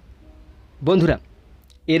বন্ধুরা,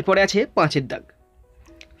 এরপরে আছে 5-এর দাগ,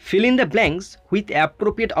 fill in the blanks with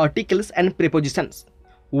appropriate articles and prepositions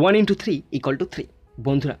 1 into 3 equal to 3।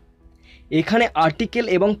 বন্ধুরা, এখানে আর্টিকেল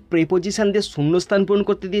এবং প্রেপোজিশন দিয়ে শূন্যস্থান পূরণ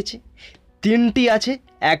করতে দিয়েছে, 3টি আছে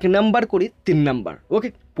 1 নাম্বার করে 3 নাম্বার। ওকে,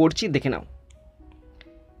 পড়ছি, দেখে নাও।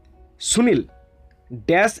 Sunil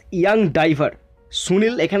dash young driver,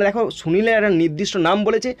 Sunil, এখানে দেখো সুনীলের একটা নির্দিষ্ট নাম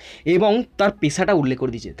বলেছে এবং তার পেশাটা উল্লেখ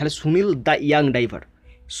করে দিয়েছে, তাহলে সুনীল দ্য ইয়াং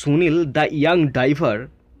ড্রাইভার,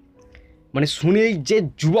 মানে সুনীল যে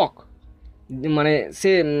যুবক, মানে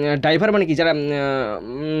সে ড্রাইভার মানে কি, যারা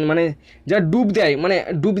মানে যারা ডুব দেয়, মানে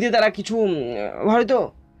ডুব দিয়ে তারা কিছু হয়তো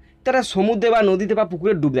তারা সমুদ্রে বা নদীতে বা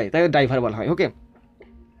পুকুরে ডুব দেয়, তাকে ড্রাইভার বলা হয়। ওকে,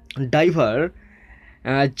 ড্রাইভার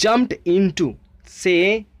জাম্পড ইনটু, সে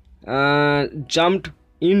জাম্পড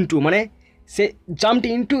ইনটু, মানে সে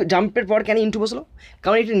জাম্পের পর কেন ইনটু বসলো,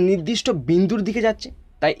 কারণ এটি নির্দিষ্ট বিন্দুর দিকে যাচ্ছে,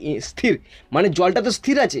 তাই স্থির, মানে জলটা তো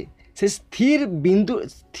স্থির আছে, সে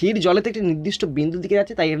স্থির জলেতে একটি নির্দিষ্ট বিন্দুর দিকে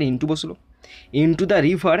যাচ্ছে, তাই একটা ইনটু বসলো। Into the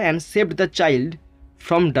river and saved the child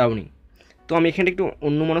from drowning. তো আমি এখানে একটু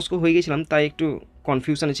অন্যমনস্ক হয়ে গেছিলাম, তাই একটু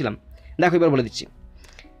কনফিউশনে ছিলাম। দেখো, এবার বলে দিচ্ছি।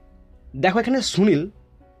 দেখো, এখানে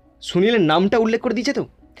সুনীলের নামটা উল্লেখ করে দিয়েছে, তো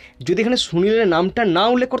যদি এখানে সুনীলের নামটা না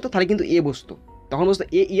উল্লেখ করতো তাহলে কিন্তু এ বসতো, তখন বসতো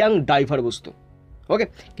এ ইয়াং ড্রাইভার বসতো। ওকে,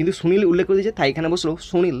 কিন্তু সুনীল উল্লেখ করে দিয়েছে, তাই এখানে বসলো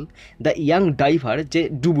সুনীল দ্য ইয়াং ড্রাইভার, যে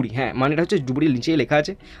ডুবুরি, হ্যাঁ মানে এটা হচ্ছে ডুবুরির নিচেই লেখা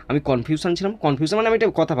আছে, আমি কনফিউশন মানে আমি একটা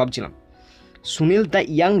কথা ভাবছিলাম। Sunil the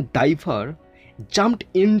young driver jumped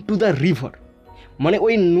into the river, মানে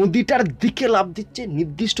ওই নদীটার দিকে লাফ দিচ্ছে,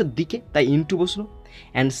 নির্দিষ্ট দিকে, তাই ইনটু বসলো।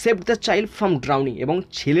 And saved the child from drowning, এবং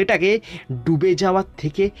ছেলেটাকে ডুবে যাওয়ার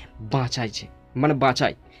থেকে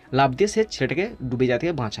বাঁচায়, লাফ দিয়ে সে ছেলেটাকে ডুবে যাওয়া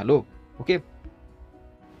থেকে বাঁচালো। ওকে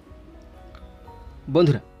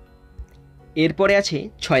বন্ধুরা, এরপরে আছে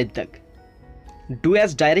 6-এর দাগ, do as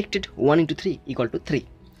directed 1 into 3 equal to 3।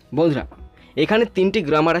 বন্ধুরা, এখানে 3টি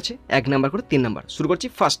গ্রামার আছে, 1 নাম্বার করে 3 নাম্বার। শুরু করছি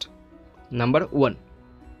first number 1,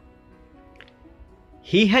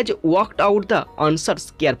 he has worked out the answers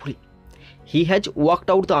carefully.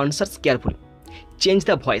 Change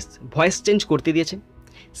the voice change করতে দিয়েছে,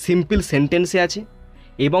 সিম্পল সেন্টেন্সে আছে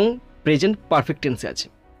এবং প্রেজেন্ট পারফেক্ট টেন্সে আছে।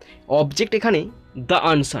 অবজেক্ট এখানে দ্য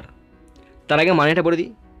আনসার, তার আগে মানেটা বলে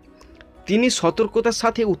দিই, তিনি সতর্কতার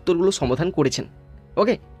সাথে উত্তরগুলো সমাধান করেছেন।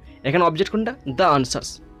 ওকে, এখানে অবজেক্ট কোনটা, দ্য আনসার্স,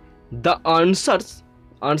 দ্য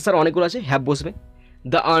আনসার অনেকগুলো আছে, হ্যাভ বসবে।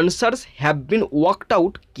 The answers have been worked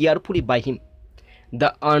out carefully by him. The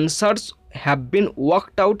answers have been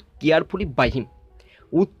worked out carefully by him,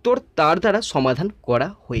 উত্তর তার দ্বারা সমাধান করা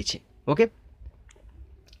হয়েছে। ওকে,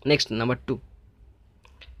 next number 2,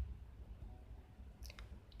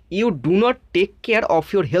 you do not take care of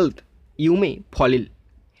your health, you may fall ill.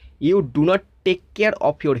 You do not take care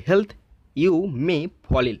of your health, you may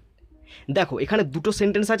ফল ইল। দেখো এখানে দুটো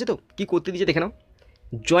sentence আছে, তো কি করতে দিয়েছে দেখে নাও।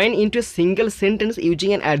 Join into a single sentence using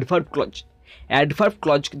an adverb clause. Adverb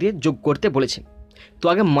clause দিয়ে যোগ করতে বলেছে। তো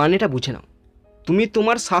আগে মানেটা বুঝে নাও। তুমি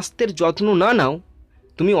তোমার স্বাস্থ্যের যত্ন না নাও,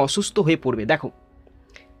 তুমি অসুস্থ হয়ে পড়বে। দেখো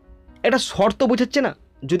এটা শর্ত বোঝাচ্ছে না,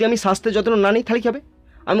 যদি আমি স্বাস্থ্যের যত্ন না নিই তাহলে কী হবে,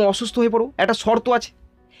 আমি অসুস্থ হয়ে পড়বো, একটা শর্ত আছে।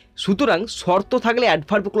 সুতরাং শর্ত থাকলে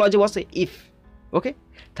অ্যাডভার্ব ক্লজে বসে ইফ। ওকে,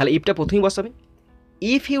 তাহলে ইফটা প্রথমেই বসাবে।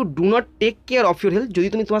 If you do not take care of your health, যদি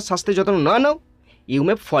তুমি তোমার স্বাস্থ্যের যত্ন না নাও, ইউ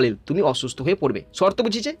মে ফল ইল, তুমি অসুস্থ হয়ে পড়বে। শর্ত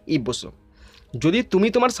বুঝিয়েছে, ইফ বসলো। যদি তুমি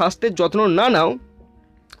তোমার স্বাস্থ্যের যত্ন না নাও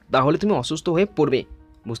তাহলে তুমি অসুস্থ হয়ে পড়বে।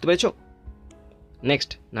 বুঝতে পেরেছ?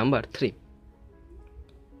 Next number 3,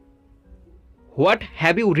 what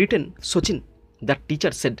have you written Sachin, the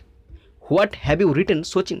teacher said. What have you written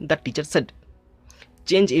Sachin, the teacher said.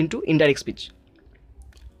 Change into indirect speech.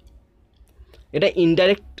 এটা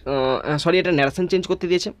এটা ন্যারেশন চেঞ্জ করতে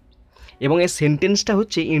দিয়েছে এবং এই সেন্টেন্সটা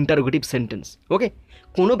হচ্ছে ইন্টারোগেটিভ সেন্টেন্স। ওকে,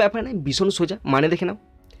 কোনো ব্যাপার নয়, ভীষণ সোজা। মানে দেখে নাও,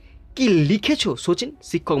 কি লিখেছো সচিন,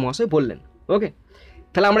 শিক্ষক মহাশয় বললেন। ওকে,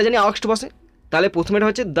 তাহলে আমরা জানি আক্সড বসে, তাহলে প্রথমে এটা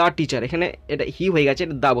হচ্ছে দ্য টিচার, এখানে এটা হি হয়ে গেছে,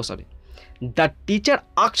 এটা দা বসাবে। দ্য টিচার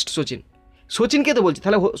আক্সড সচিন, সচিনকে তো বলছে,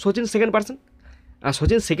 তাহলে সচিন সেকেন্ড পার্সন, আর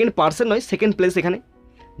সচিন সেকেন্ড পার্সন নয়, সেকেন্ড প্লেস এখানে।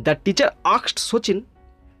 দ্য টিচার আক্সড সচিন,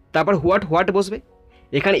 তারপর হোয়াট বসবে।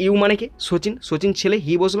 এখানে ইউ মানে কে, সচিন ছেলে,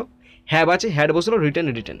 হি বসলো, হ্যাভ আছে, হ্যাড বসলো, written.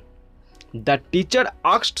 The teacher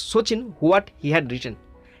আক্সড Sachin what he had written.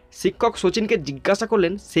 শিক্ষক সচিনকে জিজ্ঞাসা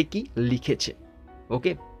করলেন সে কি লিখেছে।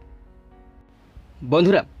 ওকে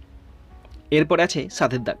বন্ধুরা, এরপর আছে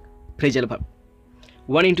সাথের দাগ, ফ্রেজাল ভার্ব।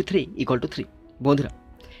 1 × 3 = 3। বন্ধুরা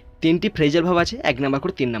 3টি ফ্রেজাল ভার্ব আছে, 1 নাম্বার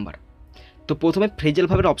করে 3 নাম্বার। তো প্রথমে ফ্রেজাল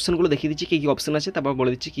ভার্বের অপশানগুলো দেখিয়ে দিচ্ছি, কী কী অপশান আছে, তারপর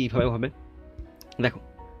বলে দিচ্ছি কীভাবে হবে। দেখো,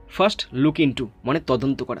 ফার্স্ট লুক ইনটু মানে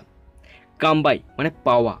তদন্ত করা, কাম বাই মানে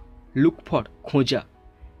পাওয়া, লুক ফর খোঁজা,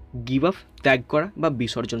 গিভ আপ ত্যাগ করা বা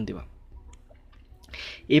বিসর্জন দেওয়া।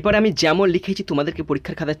 এরপর আমি যেমন লিখেছি তোমাদেরকে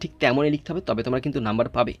পরীক্ষার খাতায় ঠিক তেমনই লিখতে হবে, তবে তোমরা কিন্তু নাম্বার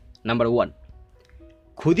পাবে। Number 1,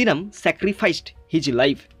 Khudiram sacrificed his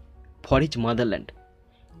life for his motherland.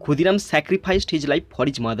 Khudiram sacrificed his life for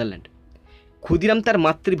his motherland. Khudiram তার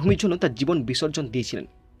মাতৃভূমির জন্য তার জীবন বিসর্জন দিয়েছিলেন।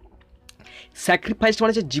 স্যাক্রিফাইসড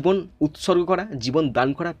মানে হচ্ছে জীবন উৎসর্গ করা, জীবন দান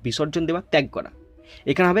করা, বিসর্জন দেওয়া, ত্যাগ করা।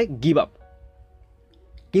 এখানে হবে গিভ আপ,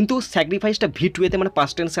 কিন্তু স্যাক্রিফাইসটা V2 মানে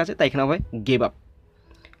পাস্ট টেন্সে আছে, তাই এখানে হবে gave up.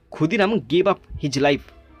 Khudiram gave up his life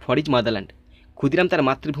for his motherland. Khudiram তার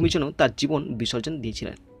মাতৃভূমির জন্য তার জীবন বিসর্জন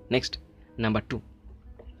দিয়েছিলেন। Next number 2,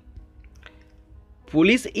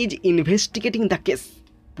 police is investigating the case.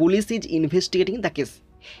 Police is investigating the case.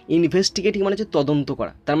 Investigating মানে হচ্ছে তদন্ত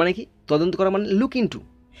করা, তার মানে কি, তদন্ত করা মানে লুক ইনটু,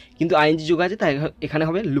 কিন্তু আইএনজি যোগ আছে, তাই এখানে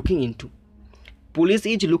হবে looking into. Police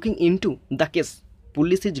is looking into the case.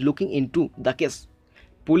 Police is looking into the case.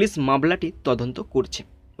 Police মামলাটি তদন্ত করছে।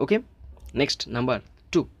 ওকে, next number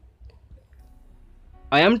 2,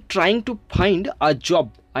 I am trying to find a job.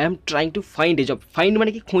 I am trying to find a job. Find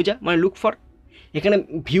মানে কি, খোঁজা, মানে look for. এখানে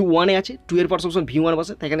V1 আছে, 2 এর পর সবসময় V1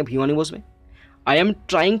 বসে, তাই এখানে V1ই বসবে। I am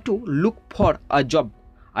trying to look for a job.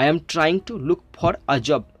 I am trying to look for a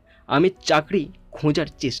job. আমি চাকরি খোঁজার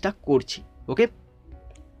চেষ্টা করছি। ওকে,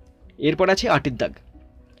 এরপর আছে 8 দাগ,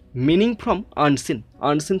 মিনিং ফ্রম আনসিন।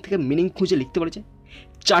 আনসিন থেকে মিনিং খুঁজে লিখতে বলেছে।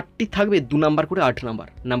 4টি থাকবে 2 নাম্বার করে 8 নাম্বার।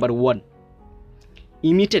 নাম্বার 1,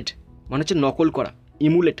 ইমিটেট মানে হচ্ছে নকল করা,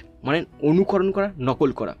 ইমুলেট মানে অনুকরণ করা,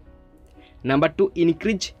 নকল করা। নাম্বার 2,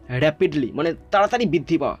 ইনক্রিজ র্যাপিডলি মানে তাড়াতাড়ি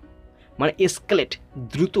বৃদ্ধি পাওয়া, মানে এসকালেট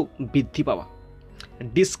দ্রুত বৃদ্ধি পাওয়া।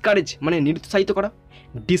 ডিসকারেজ মানে নিরুৎসাহিত করা,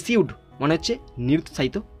 ডিসিউড মানে হচ্ছে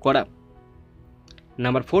নিরুৎসাহিত করা।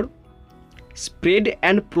 Number 4, spread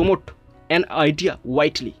and promote an idea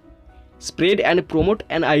widely. Spread and promote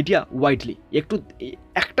an idea widely,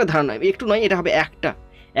 একটা ধারণা, একটু নয়, এটা হবে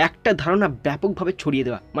একটা ধারণা ব্যাপকভাবে ছড়িয়ে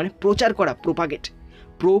দেওয়া, মানে প্রচার করা,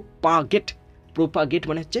 প্রোপাগেট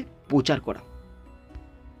মানে হচ্ছে প্রচার করা।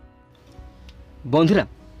 বন্ধুরা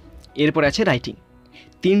এরপর আছে রাইটিং।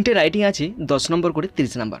 3টে রাইটিং আছে 10 নম্বর করে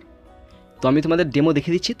 30 নাম্বার। তো আমি তোমাদের ডেমো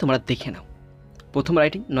দেখে দিচ্ছি, তোমরা দেখে নাও। প্রথম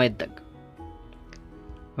রাইটিং 9 দাগ,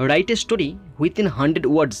 write a story within 100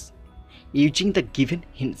 words using the given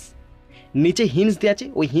hints. নিচে হিন্টস দেওয়া আছে,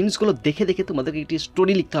 ওই হিন্টসগুলো দেখে দেখে তোমাদেরকে একটি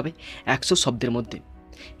স্টোরি লিখতে হবে 100 শব্দের মধ্যে।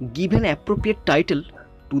 Given appropriate title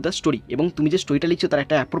to the story, এবং তুমি যে স্টোরিটা লিখছো তার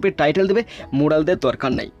একটা অ্যাপ্রোপ্রিয়েট টাইটেল দেবে, মোরাল দেওয়ার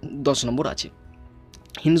দরকার নাই। 10 নম্বর আছে,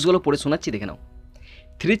 হিন্টসগুলো পড়ে শোনাচ্ছি, দেখে নাও।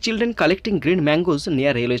 3 children collecting green mangoes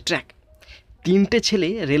near railway track. 3টে ছেলে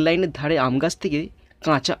রেল লাইনের ধারে আম গাছ থেকে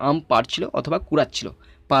কাঁচা আম পাড়ছিল অথবা কুড়াচ্ছিল।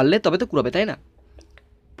 পারলে তবে তো কুড়াবে, তাই না?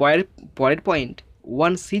 পরের point,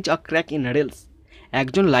 1 seize a crack in rails.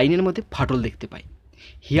 একজন লাইনের মধ্যে ফাটল দেখতে পায়।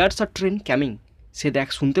 হিয়ার্স আ ট্রেন ক্যামিং। সে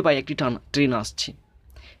শুনতে পায় একটি ট্রেন আসছে।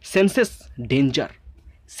 Senses danger.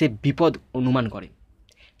 সে বিপদ অনুমান করে।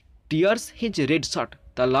 Tears his red shirt.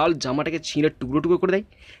 তার লাল জামাটাকে ছিঁড়ে টুকরো টুকরো করে দেয়।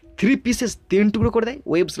 3 পিসেস 3 টুকরো করে দেয়।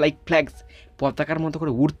 Waves like flags. পতাকার মতো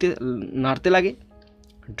করে নাড়তে লাগে।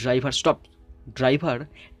 Driver stop. ড্রাইভার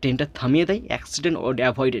ট্রেনটা থামিয়ে দেয়। Accident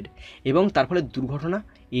avoided. এবং তার ফলে দুর্ঘটনা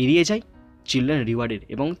এড়িয়ে যায়। Children rewarded.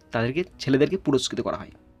 এবং ছেলেদেরকে পুরস্কৃত করা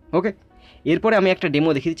হয়। ওকে, এরপরে আমি একটা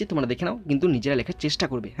ডেমো দেখিয়ে দিচ্ছি, তোমরা দেখে নাও, কিন্তু নিজেরা লেখার চেষ্টা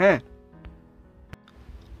করবে। হ্যাঁ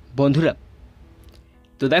বন্ধুরা,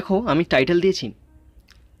 তো দেখো আমি টাইটেল দিয়েছি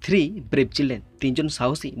 3 ব্রেভ চিলড্রেন, 3জন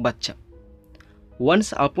সাহসী বাচ্চা। Once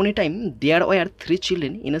upon A time there were 3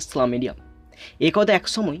 children in a slum area. একদা এক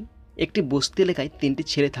সময় একটি বস্তি এলাকায় 3টি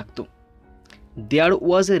ছেলে থাকতো। দেয়ার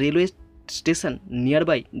ওয়াজ এ railway station near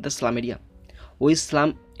by the slam area. ওই স্লাম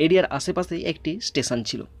এরিয়ার আশেপাশে একটি স্টেশন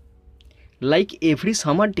ছিল। Like every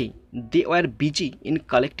summer day they were busy in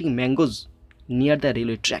collecting mangoes near the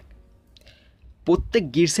railway track. প্রত্যেক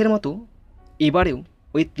গ্রীষ্মের মতো এবারেও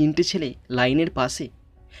ওই 3টে ছেলে লাইনের পাশে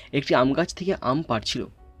একটি আম গাছ থেকে আম পাড়ছিল।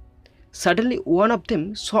 Suddenly one of them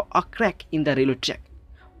saw a crack in the railway track.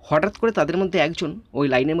 হঠাৎ করে তাদের মধ্যে একজন ওই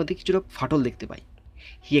লাইনের মধ্যে কিছুটা ফাটল দেখতে পায়।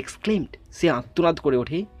 He exclaimed. সে আত্মনাদ করে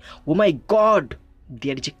ওঠে, ও মাই god,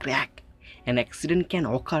 there is a crack, an accident can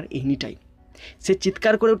ochre any time. সে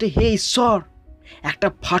চিৎকার করে ওঠে, হে ঈশ্বর, একটা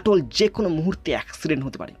ফাটল যে কোনো মুহূর্তে অ্যাক্সিডেন্ট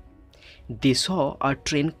হতে পারে। দে স আ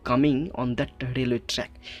train coming on that railway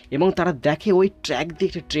track. এবং তারা দেখে ওই ট্র্যাক দিয়ে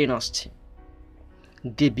একটা ট্রেন আসছে।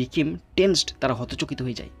 দে বিকেম টেন্সড। তারা হতচকিত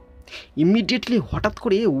হয়ে যায়। ইমিডিয়েটলি হঠাৎ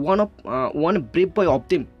করে one brave boy of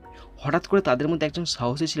them. হঠাৎ করে তাদের মধ্যে একজন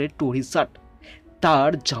সাহসী ছেলে টোর হিজ শার্ট।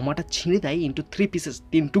 তার জামাটা ছিঁড়ে দেয় ইন্টু 3 পিসেস,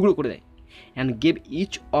 3 টুকরো করে দেয়। And gave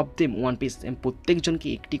each of them 1 piece. এবং প্রত্যেকজনকে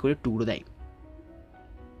একটি করে টুকরো দেয়।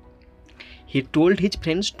 He told his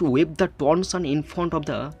friends to wave the torn San in front of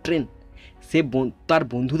the train. সে তার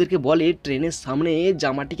বন্ধুদেরকে বলে, ট্রেনের সামনে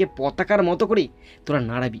জামাটিকে পতাকার মতো করে তোরা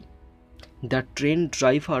নাড়াবি। The train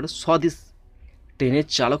driver saw this. ট্রেনের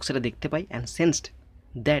চালক সেটা দেখতে পায়। And sensed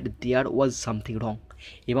that there was something wrong.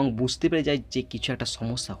 এবং বুঝতে পেরে যায় যে কিছু একটা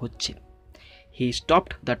সমস্যা হচ্ছে। He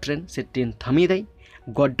stopped the train. Say train থামিয়ে দেয়।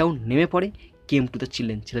 গট ডাউন, নেমে পড়ে। কেম টু দ্য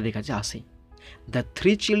চিলড্রেন, ছেলেদের কাছে আসে। The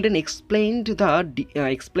 3 children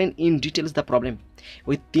explain in details the problem.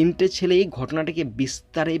 ওই 3টে ছেলে এই ঘটনাটাকে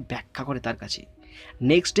বিস্তারে ব্যাখ্যা করে তার কাছে।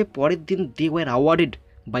 নেক্সট ডে, পরের দিন, they were awarded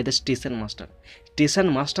by the station master. Station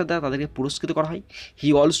master দ্বারা তাদেরকে পুরস্কৃত করা হয়। He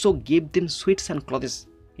also gave them sweets and ক্লথেস।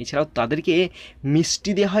 এছাড়াও তাদেরকে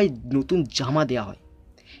মিষ্টি দেওয়া হয়, নতুন জামা দেওয়া হয়।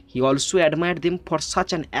 He also admire them for such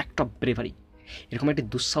an act of bravery. এরকম একটি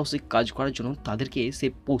দুঃসাহসিক কাজ করার জন্য তাদেরকে সে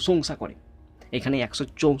প্রশংসা করে। এখানে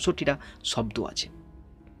 164টা শব্দ আছে।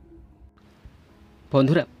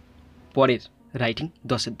 বন্ধুরা, পরের রাইটিং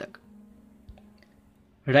 10-এর দাগ।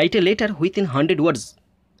 Write a letter within 100 words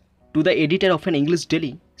to the editor of an English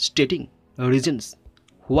daily stating reasons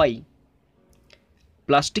why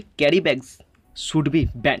plastic carry bags should be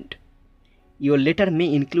banned. Your letter may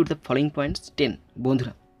include the following points. 10.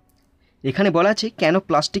 বন্ধুরা, এখানে বলা আছে কেন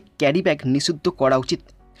প্লাস্টিক ক্যারি ব্যাগ নিষিদ্ধ করা উচিত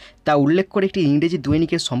তা উল্লেখ করে একটি ইংরেজি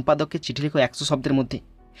দৈনিকের সম্পাদককে চিঠি লেখো 100 শব্দের মধ্যে,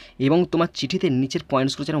 এবং তোমার চিঠিতে নিচের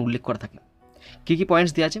পয়েন্টসগুলো যেন উল্লেখ করা থাকে। কী কী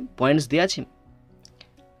পয়েন্টস দেওয়া আছে? পয়েন্টস দেওয়া আছে,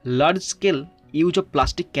 large scale use of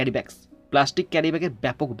plastic carry bags. Plastic carry ব্যাগের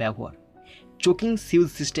ব্যাপক ব্যবহার। চোকিং সিউজ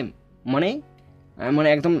সিস্টেম, মানে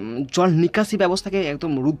একদম জল নিকাশি ব্যবস্থাকে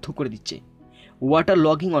একদম রুদ্ধ করে দিচ্ছে। ওয়াটার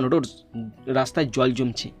লগিং অন রোডস, রাস্তায় জল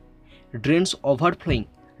জমছে। ড্রেনস ওভারফ্লোয়িং,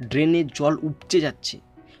 ড্রেনে জল উপচে যাচ্ছে।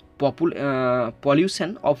 Pollution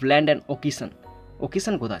of land and occasion,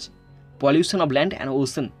 occasion কোথা আছে? Pollution of land and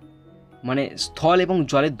ocean, মানে স্থল এবং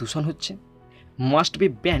জলের দূষণ হচ্ছে। Must be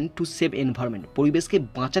ban to save environment, পরিবেশকে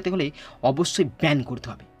বাঁচাতে হলে অবশ্যই ব্যান করতে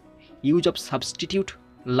হবে। Use of substitute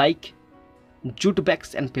like jute bags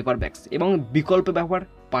and paper bags, এবং বিকল্প ব্যবহার,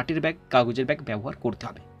 পাটের ব্যাগ, কাগজের ব্যাগ ব্যবহার করতে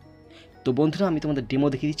হবে। তো বন্ধুরা, আমি তোমাদের ডেমো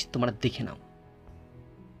দেখিয়ে দিচ্ছি, তোমরা দেখে নাও।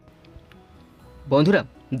 বন্ধুরা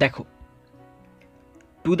দেখো,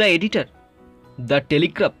 to the editor, the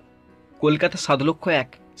Telegraph, Kolkata 7,01,000,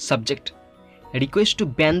 subject request to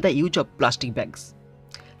ban the use of plastic bags,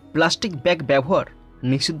 plastic bag ব্যবহার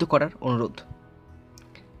নিষিদ্ধ করার অনুরোধ।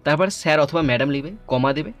 তারপর স্যার অথবা ম্যাডাম লিখবে,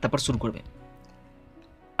 কমা দেবে, তারপর শুরু করবে।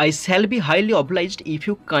 I shall be highly obliged if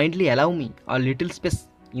you kindly allow me a little space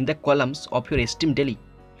in the columns of your esteem daily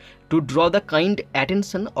to draw the kind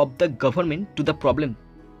attention of the government to the problem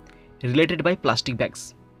related by plastic bags.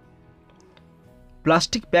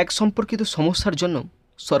 Plastic bag সম্পর্কিত সমস্যার জন্য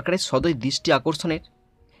সরকারের সদয় দৃষ্টি আকর্ষণের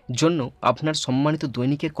জন্য আপনার সম্মানিত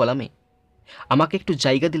দৈনিকের কলামে আমাকে একটু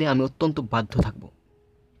জায়গা দিলে আমি অত্যন্ত বাধ্য থাকব।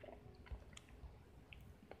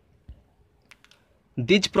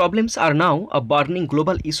 These problems are now a burning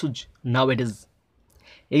global issues nowadays.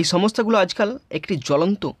 এই সমস্যাগুলো আজকাল একটি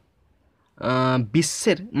জ্বলন্ত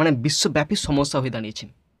বিশ্বব্যাপী সমস্যা হয়ে দাঁড়িয়েছে।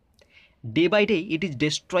 Day by day it is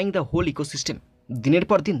destroying the whole ecosystem. দিনের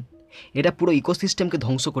পর দিন এটা পুরো ইকোসিস্টেমকে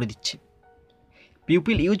ধ্বংস করে দিচ্ছে।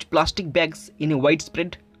 People use plastic bags in a wide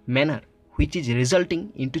spread manner which is resulting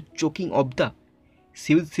into চোকিং of the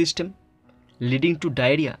sews system leading to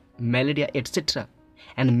diarrhoea, malaria etcetera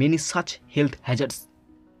and many such health hazards.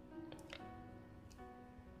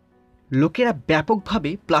 লোকেরা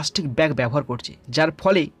ব্যাপকভাবে প্লাস্টিক ব্যাগ ব্যবহার করছে, যার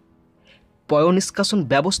ফলে পয়ঃনিষ্কাশন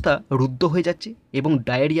ব্যবস্থা রুদ্ধ হয়ে যাচ্ছে এবং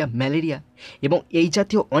ডায়রিয়া, ম্যালেরিয়া এবং এই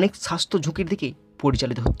জাতীয় অনেক স্বাস্থ্য ঝুঁকির দিকে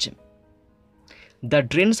পরিচালিত হচ্ছে। The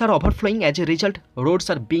drains R overflowing as a result Rhodes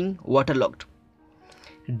are being ওয়াটারলকড।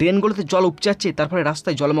 ড্রেনগুলোতে জল উপচে যাচ্ছে, তার ফলে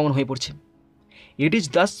রাস্তায় জলমগ্ন হয়ে পড়ছে। It is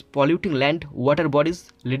Das polluting land water bodies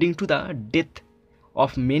leading to the death of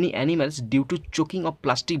many animals due to চোকিং of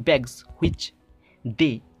plastic bags which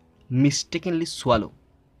they mistakenly swallow.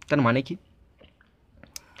 তার মানে কি?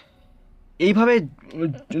 এইভাবে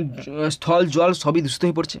স্থল জল সবই দূষিত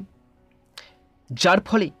হয়ে পড়ছে, যার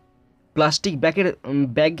ফলে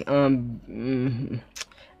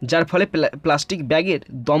প্লাস্টিক ব্যাগের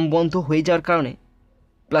দম বন্ধ হয়ে যাওয়ার কারণে,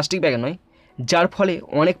 প্লাস্টিক ব্যাগ নয়, যার ফলে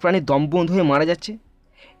অনেক প্রাণী দম বন্ধ হয়ে মারা যাচ্ছে,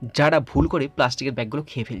 যারা ভুল করে প্লাস্টিকের ব্যাগগুলো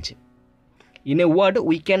খেয়ে ফেলছে। In a word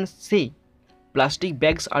we can say plastic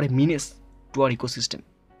bags R menace to our ecosystem.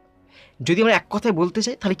 যদি আমরা এক কথায় বলতে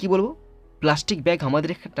চাই তাহলে কি বলবো? প্লাস্টিক ব্যাগ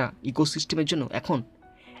আমাদের একটা ইকোসিস্টেমের জন্য এখন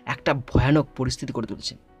একটা ভয়ানক পরিস্থিতি করে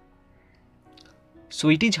তুলেছে। So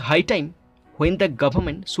it is high time when the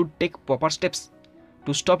government should take proper steps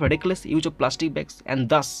to stop reckless use of plastic bags and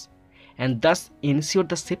thus ensure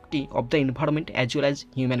the safety of the environment as well as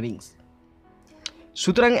human beings.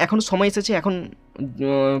 সুতরাং এখন সময় এসেছে এখন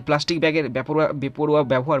plastic ব্যাগের বেপরোয়া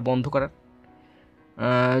ব্যবহার বন্ধ করার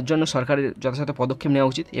জন্য সরকারের যথাযথ পদক্ষেপ নেওয়া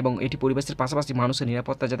উচিত এবং এটি পরিবেশের পাশাপাশি মানুষের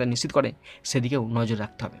নিরাপত্তা যাতে নিশ্চিত করে সেদিকেও নজর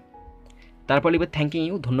রাখতে হবে। তারপর লিখবে থ্যাংক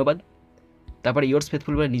ইউ, ধন্যবাদ। তারপরে ইয়োর্স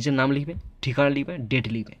ফেথফুল বলে নিজের নাম লিখবে, ঠিকানা লিখবে, ডেট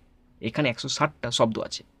লিখবে। এখানে 160টা শব্দ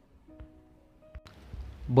আছে।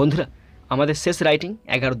 বন্ধুরা, আমাদের শেষ রাইটিং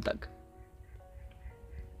 11 দাগ।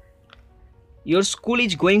 Your school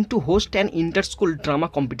is going to host an inter-school drama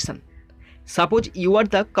competition. Suppose you are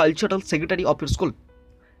the cultural secretary of your school.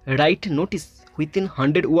 Write notice within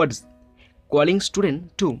 100 words calling students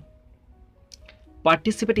to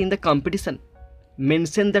participate in the competition.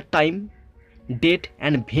 Mention the time, date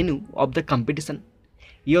and venue of the competition.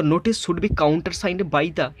 Your notice should be countersigned by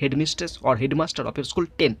the headmistress or headmaster of your school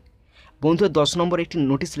 10. বন্ধুরা 10 নম্বরে একটি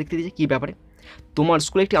notice লিখতে দিয়েছে। কী ব্যাপারে? তোমার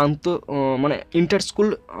স্কুলে একটি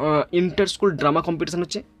inter school drama competition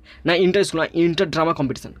হচ্ছে, না ইন্টার ড্রামা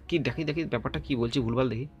কম্পিটিশান, কি দেখি ব্যাপারটা কী বলছি, ভুলভাল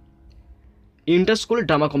দেখি। ইন্টার স্কুল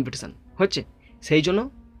ড্রামা কম্পিটিশান হচ্ছে, সেই জন্য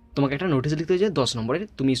তোমাকে একটা নোটিশ লিখতে হয়েছে 10 নম্বরের,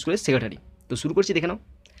 তুমি স্কুলের সেক্রেটারি। তো শুরু করছি, দেখে নাও।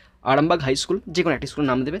 আরামবাগ হাই স্কুল, যে কোনো একটা স্কুলের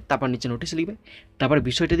নাম দেবে, তারপর নিচে নোটিশ লিখবে, তারপর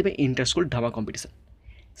বিষয়টা দেবে inter school drama competition,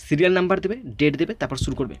 serial number দেবে, ডেট দেবে, তারপর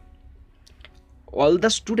শুরু করবে। All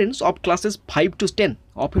the students of classes 5 to 10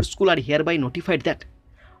 of your school are hereby notified that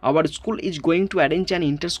our school is going to arrange an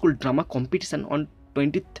inter-school drama competition on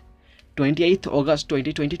 28th August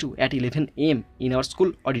 2022 at 11 AM in our school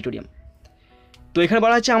auditorium. তো এখানে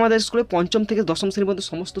বলা হচ্ছে আমাদের স্কুলে 5ম থেকে 10ম শ্রেণীর মধ্যে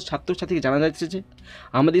সমস্ত ছাত্রছাত্রীকে জানা যাচ্ছে যে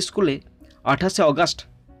আমাদের স্কুলে 28 অগাস্ট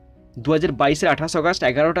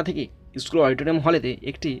 11টা থেকে স্কুল অডিটোরিয়াম হলেতে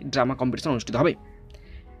একটি ড্রামা কম্পিটিশন অনুষ্ঠিত হবে।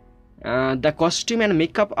 The costume and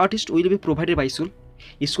makeup artist will be provided by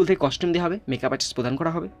school থেকে কস্টিউম দেওয়া হবে, মেকআপ আর্টিস্ট প্রদান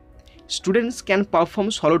করা হবে। Students can perform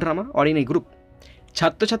solo drama or in a group.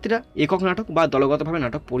 ছাত্রছাত্রীরা একক নাটক বা দলগতভাবে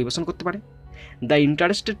নাটক পরিবেশন করতে পারে। The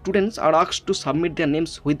interested students are asked to submit their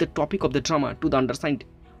names with the topic of the drama to the undersigned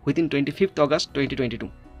within 25th August 2022।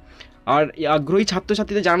 আর আগ্রহী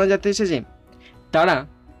ছাত্রছাত্রীদের জানা যাচ্ছে যে তারা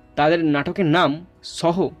তাদের নাটকের নাম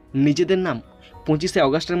সহ নিজেদের নাম 25শে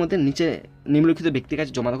অগাস্টের মধ্যে নিচে নিম্নলিখিত ব্যক্তির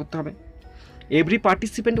কাছে জমা করতে হবে। Every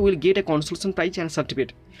participant will get A consolation prize and certificate.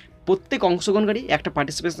 প্রত্যেক অংশগ্রহণকারী একটা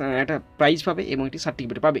প্রাইজ পাবে এবং একটি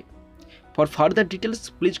সার্টিফিকেট পাবে। For further details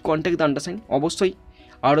please contact the undersign. অবশ্যই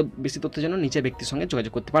আরও বেশি তথ্যের জন্য নিচের ব্যক্তির সঙ্গে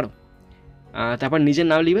যোগাযোগ করতে পারো। তারপর নিজের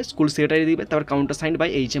নাম লিখবে, স্কুল সেক্রেটারি দিবে, তারপর কাউন্টার সাইন্ড বাই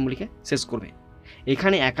HM লিখে শেষ করবে।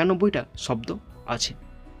 এখানে 91টা শব্দ আছে।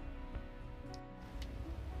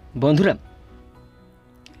 বন্ধুরা,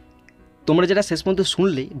 তোমরা যারা শেষ পর্যন্ত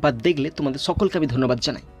শুনলে বা দেখলে তোমাদের সকলকে আমি ধন্যবাদ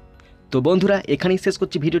জানাই। তো বন্ধুরা, এখানেই শেষ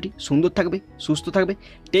করছি ভিডিওটি। সুন্দর থাকবে, সুস্থ থাকবে,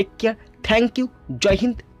 take care, thank you, Joy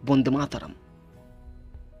Hind, Vande Mataram.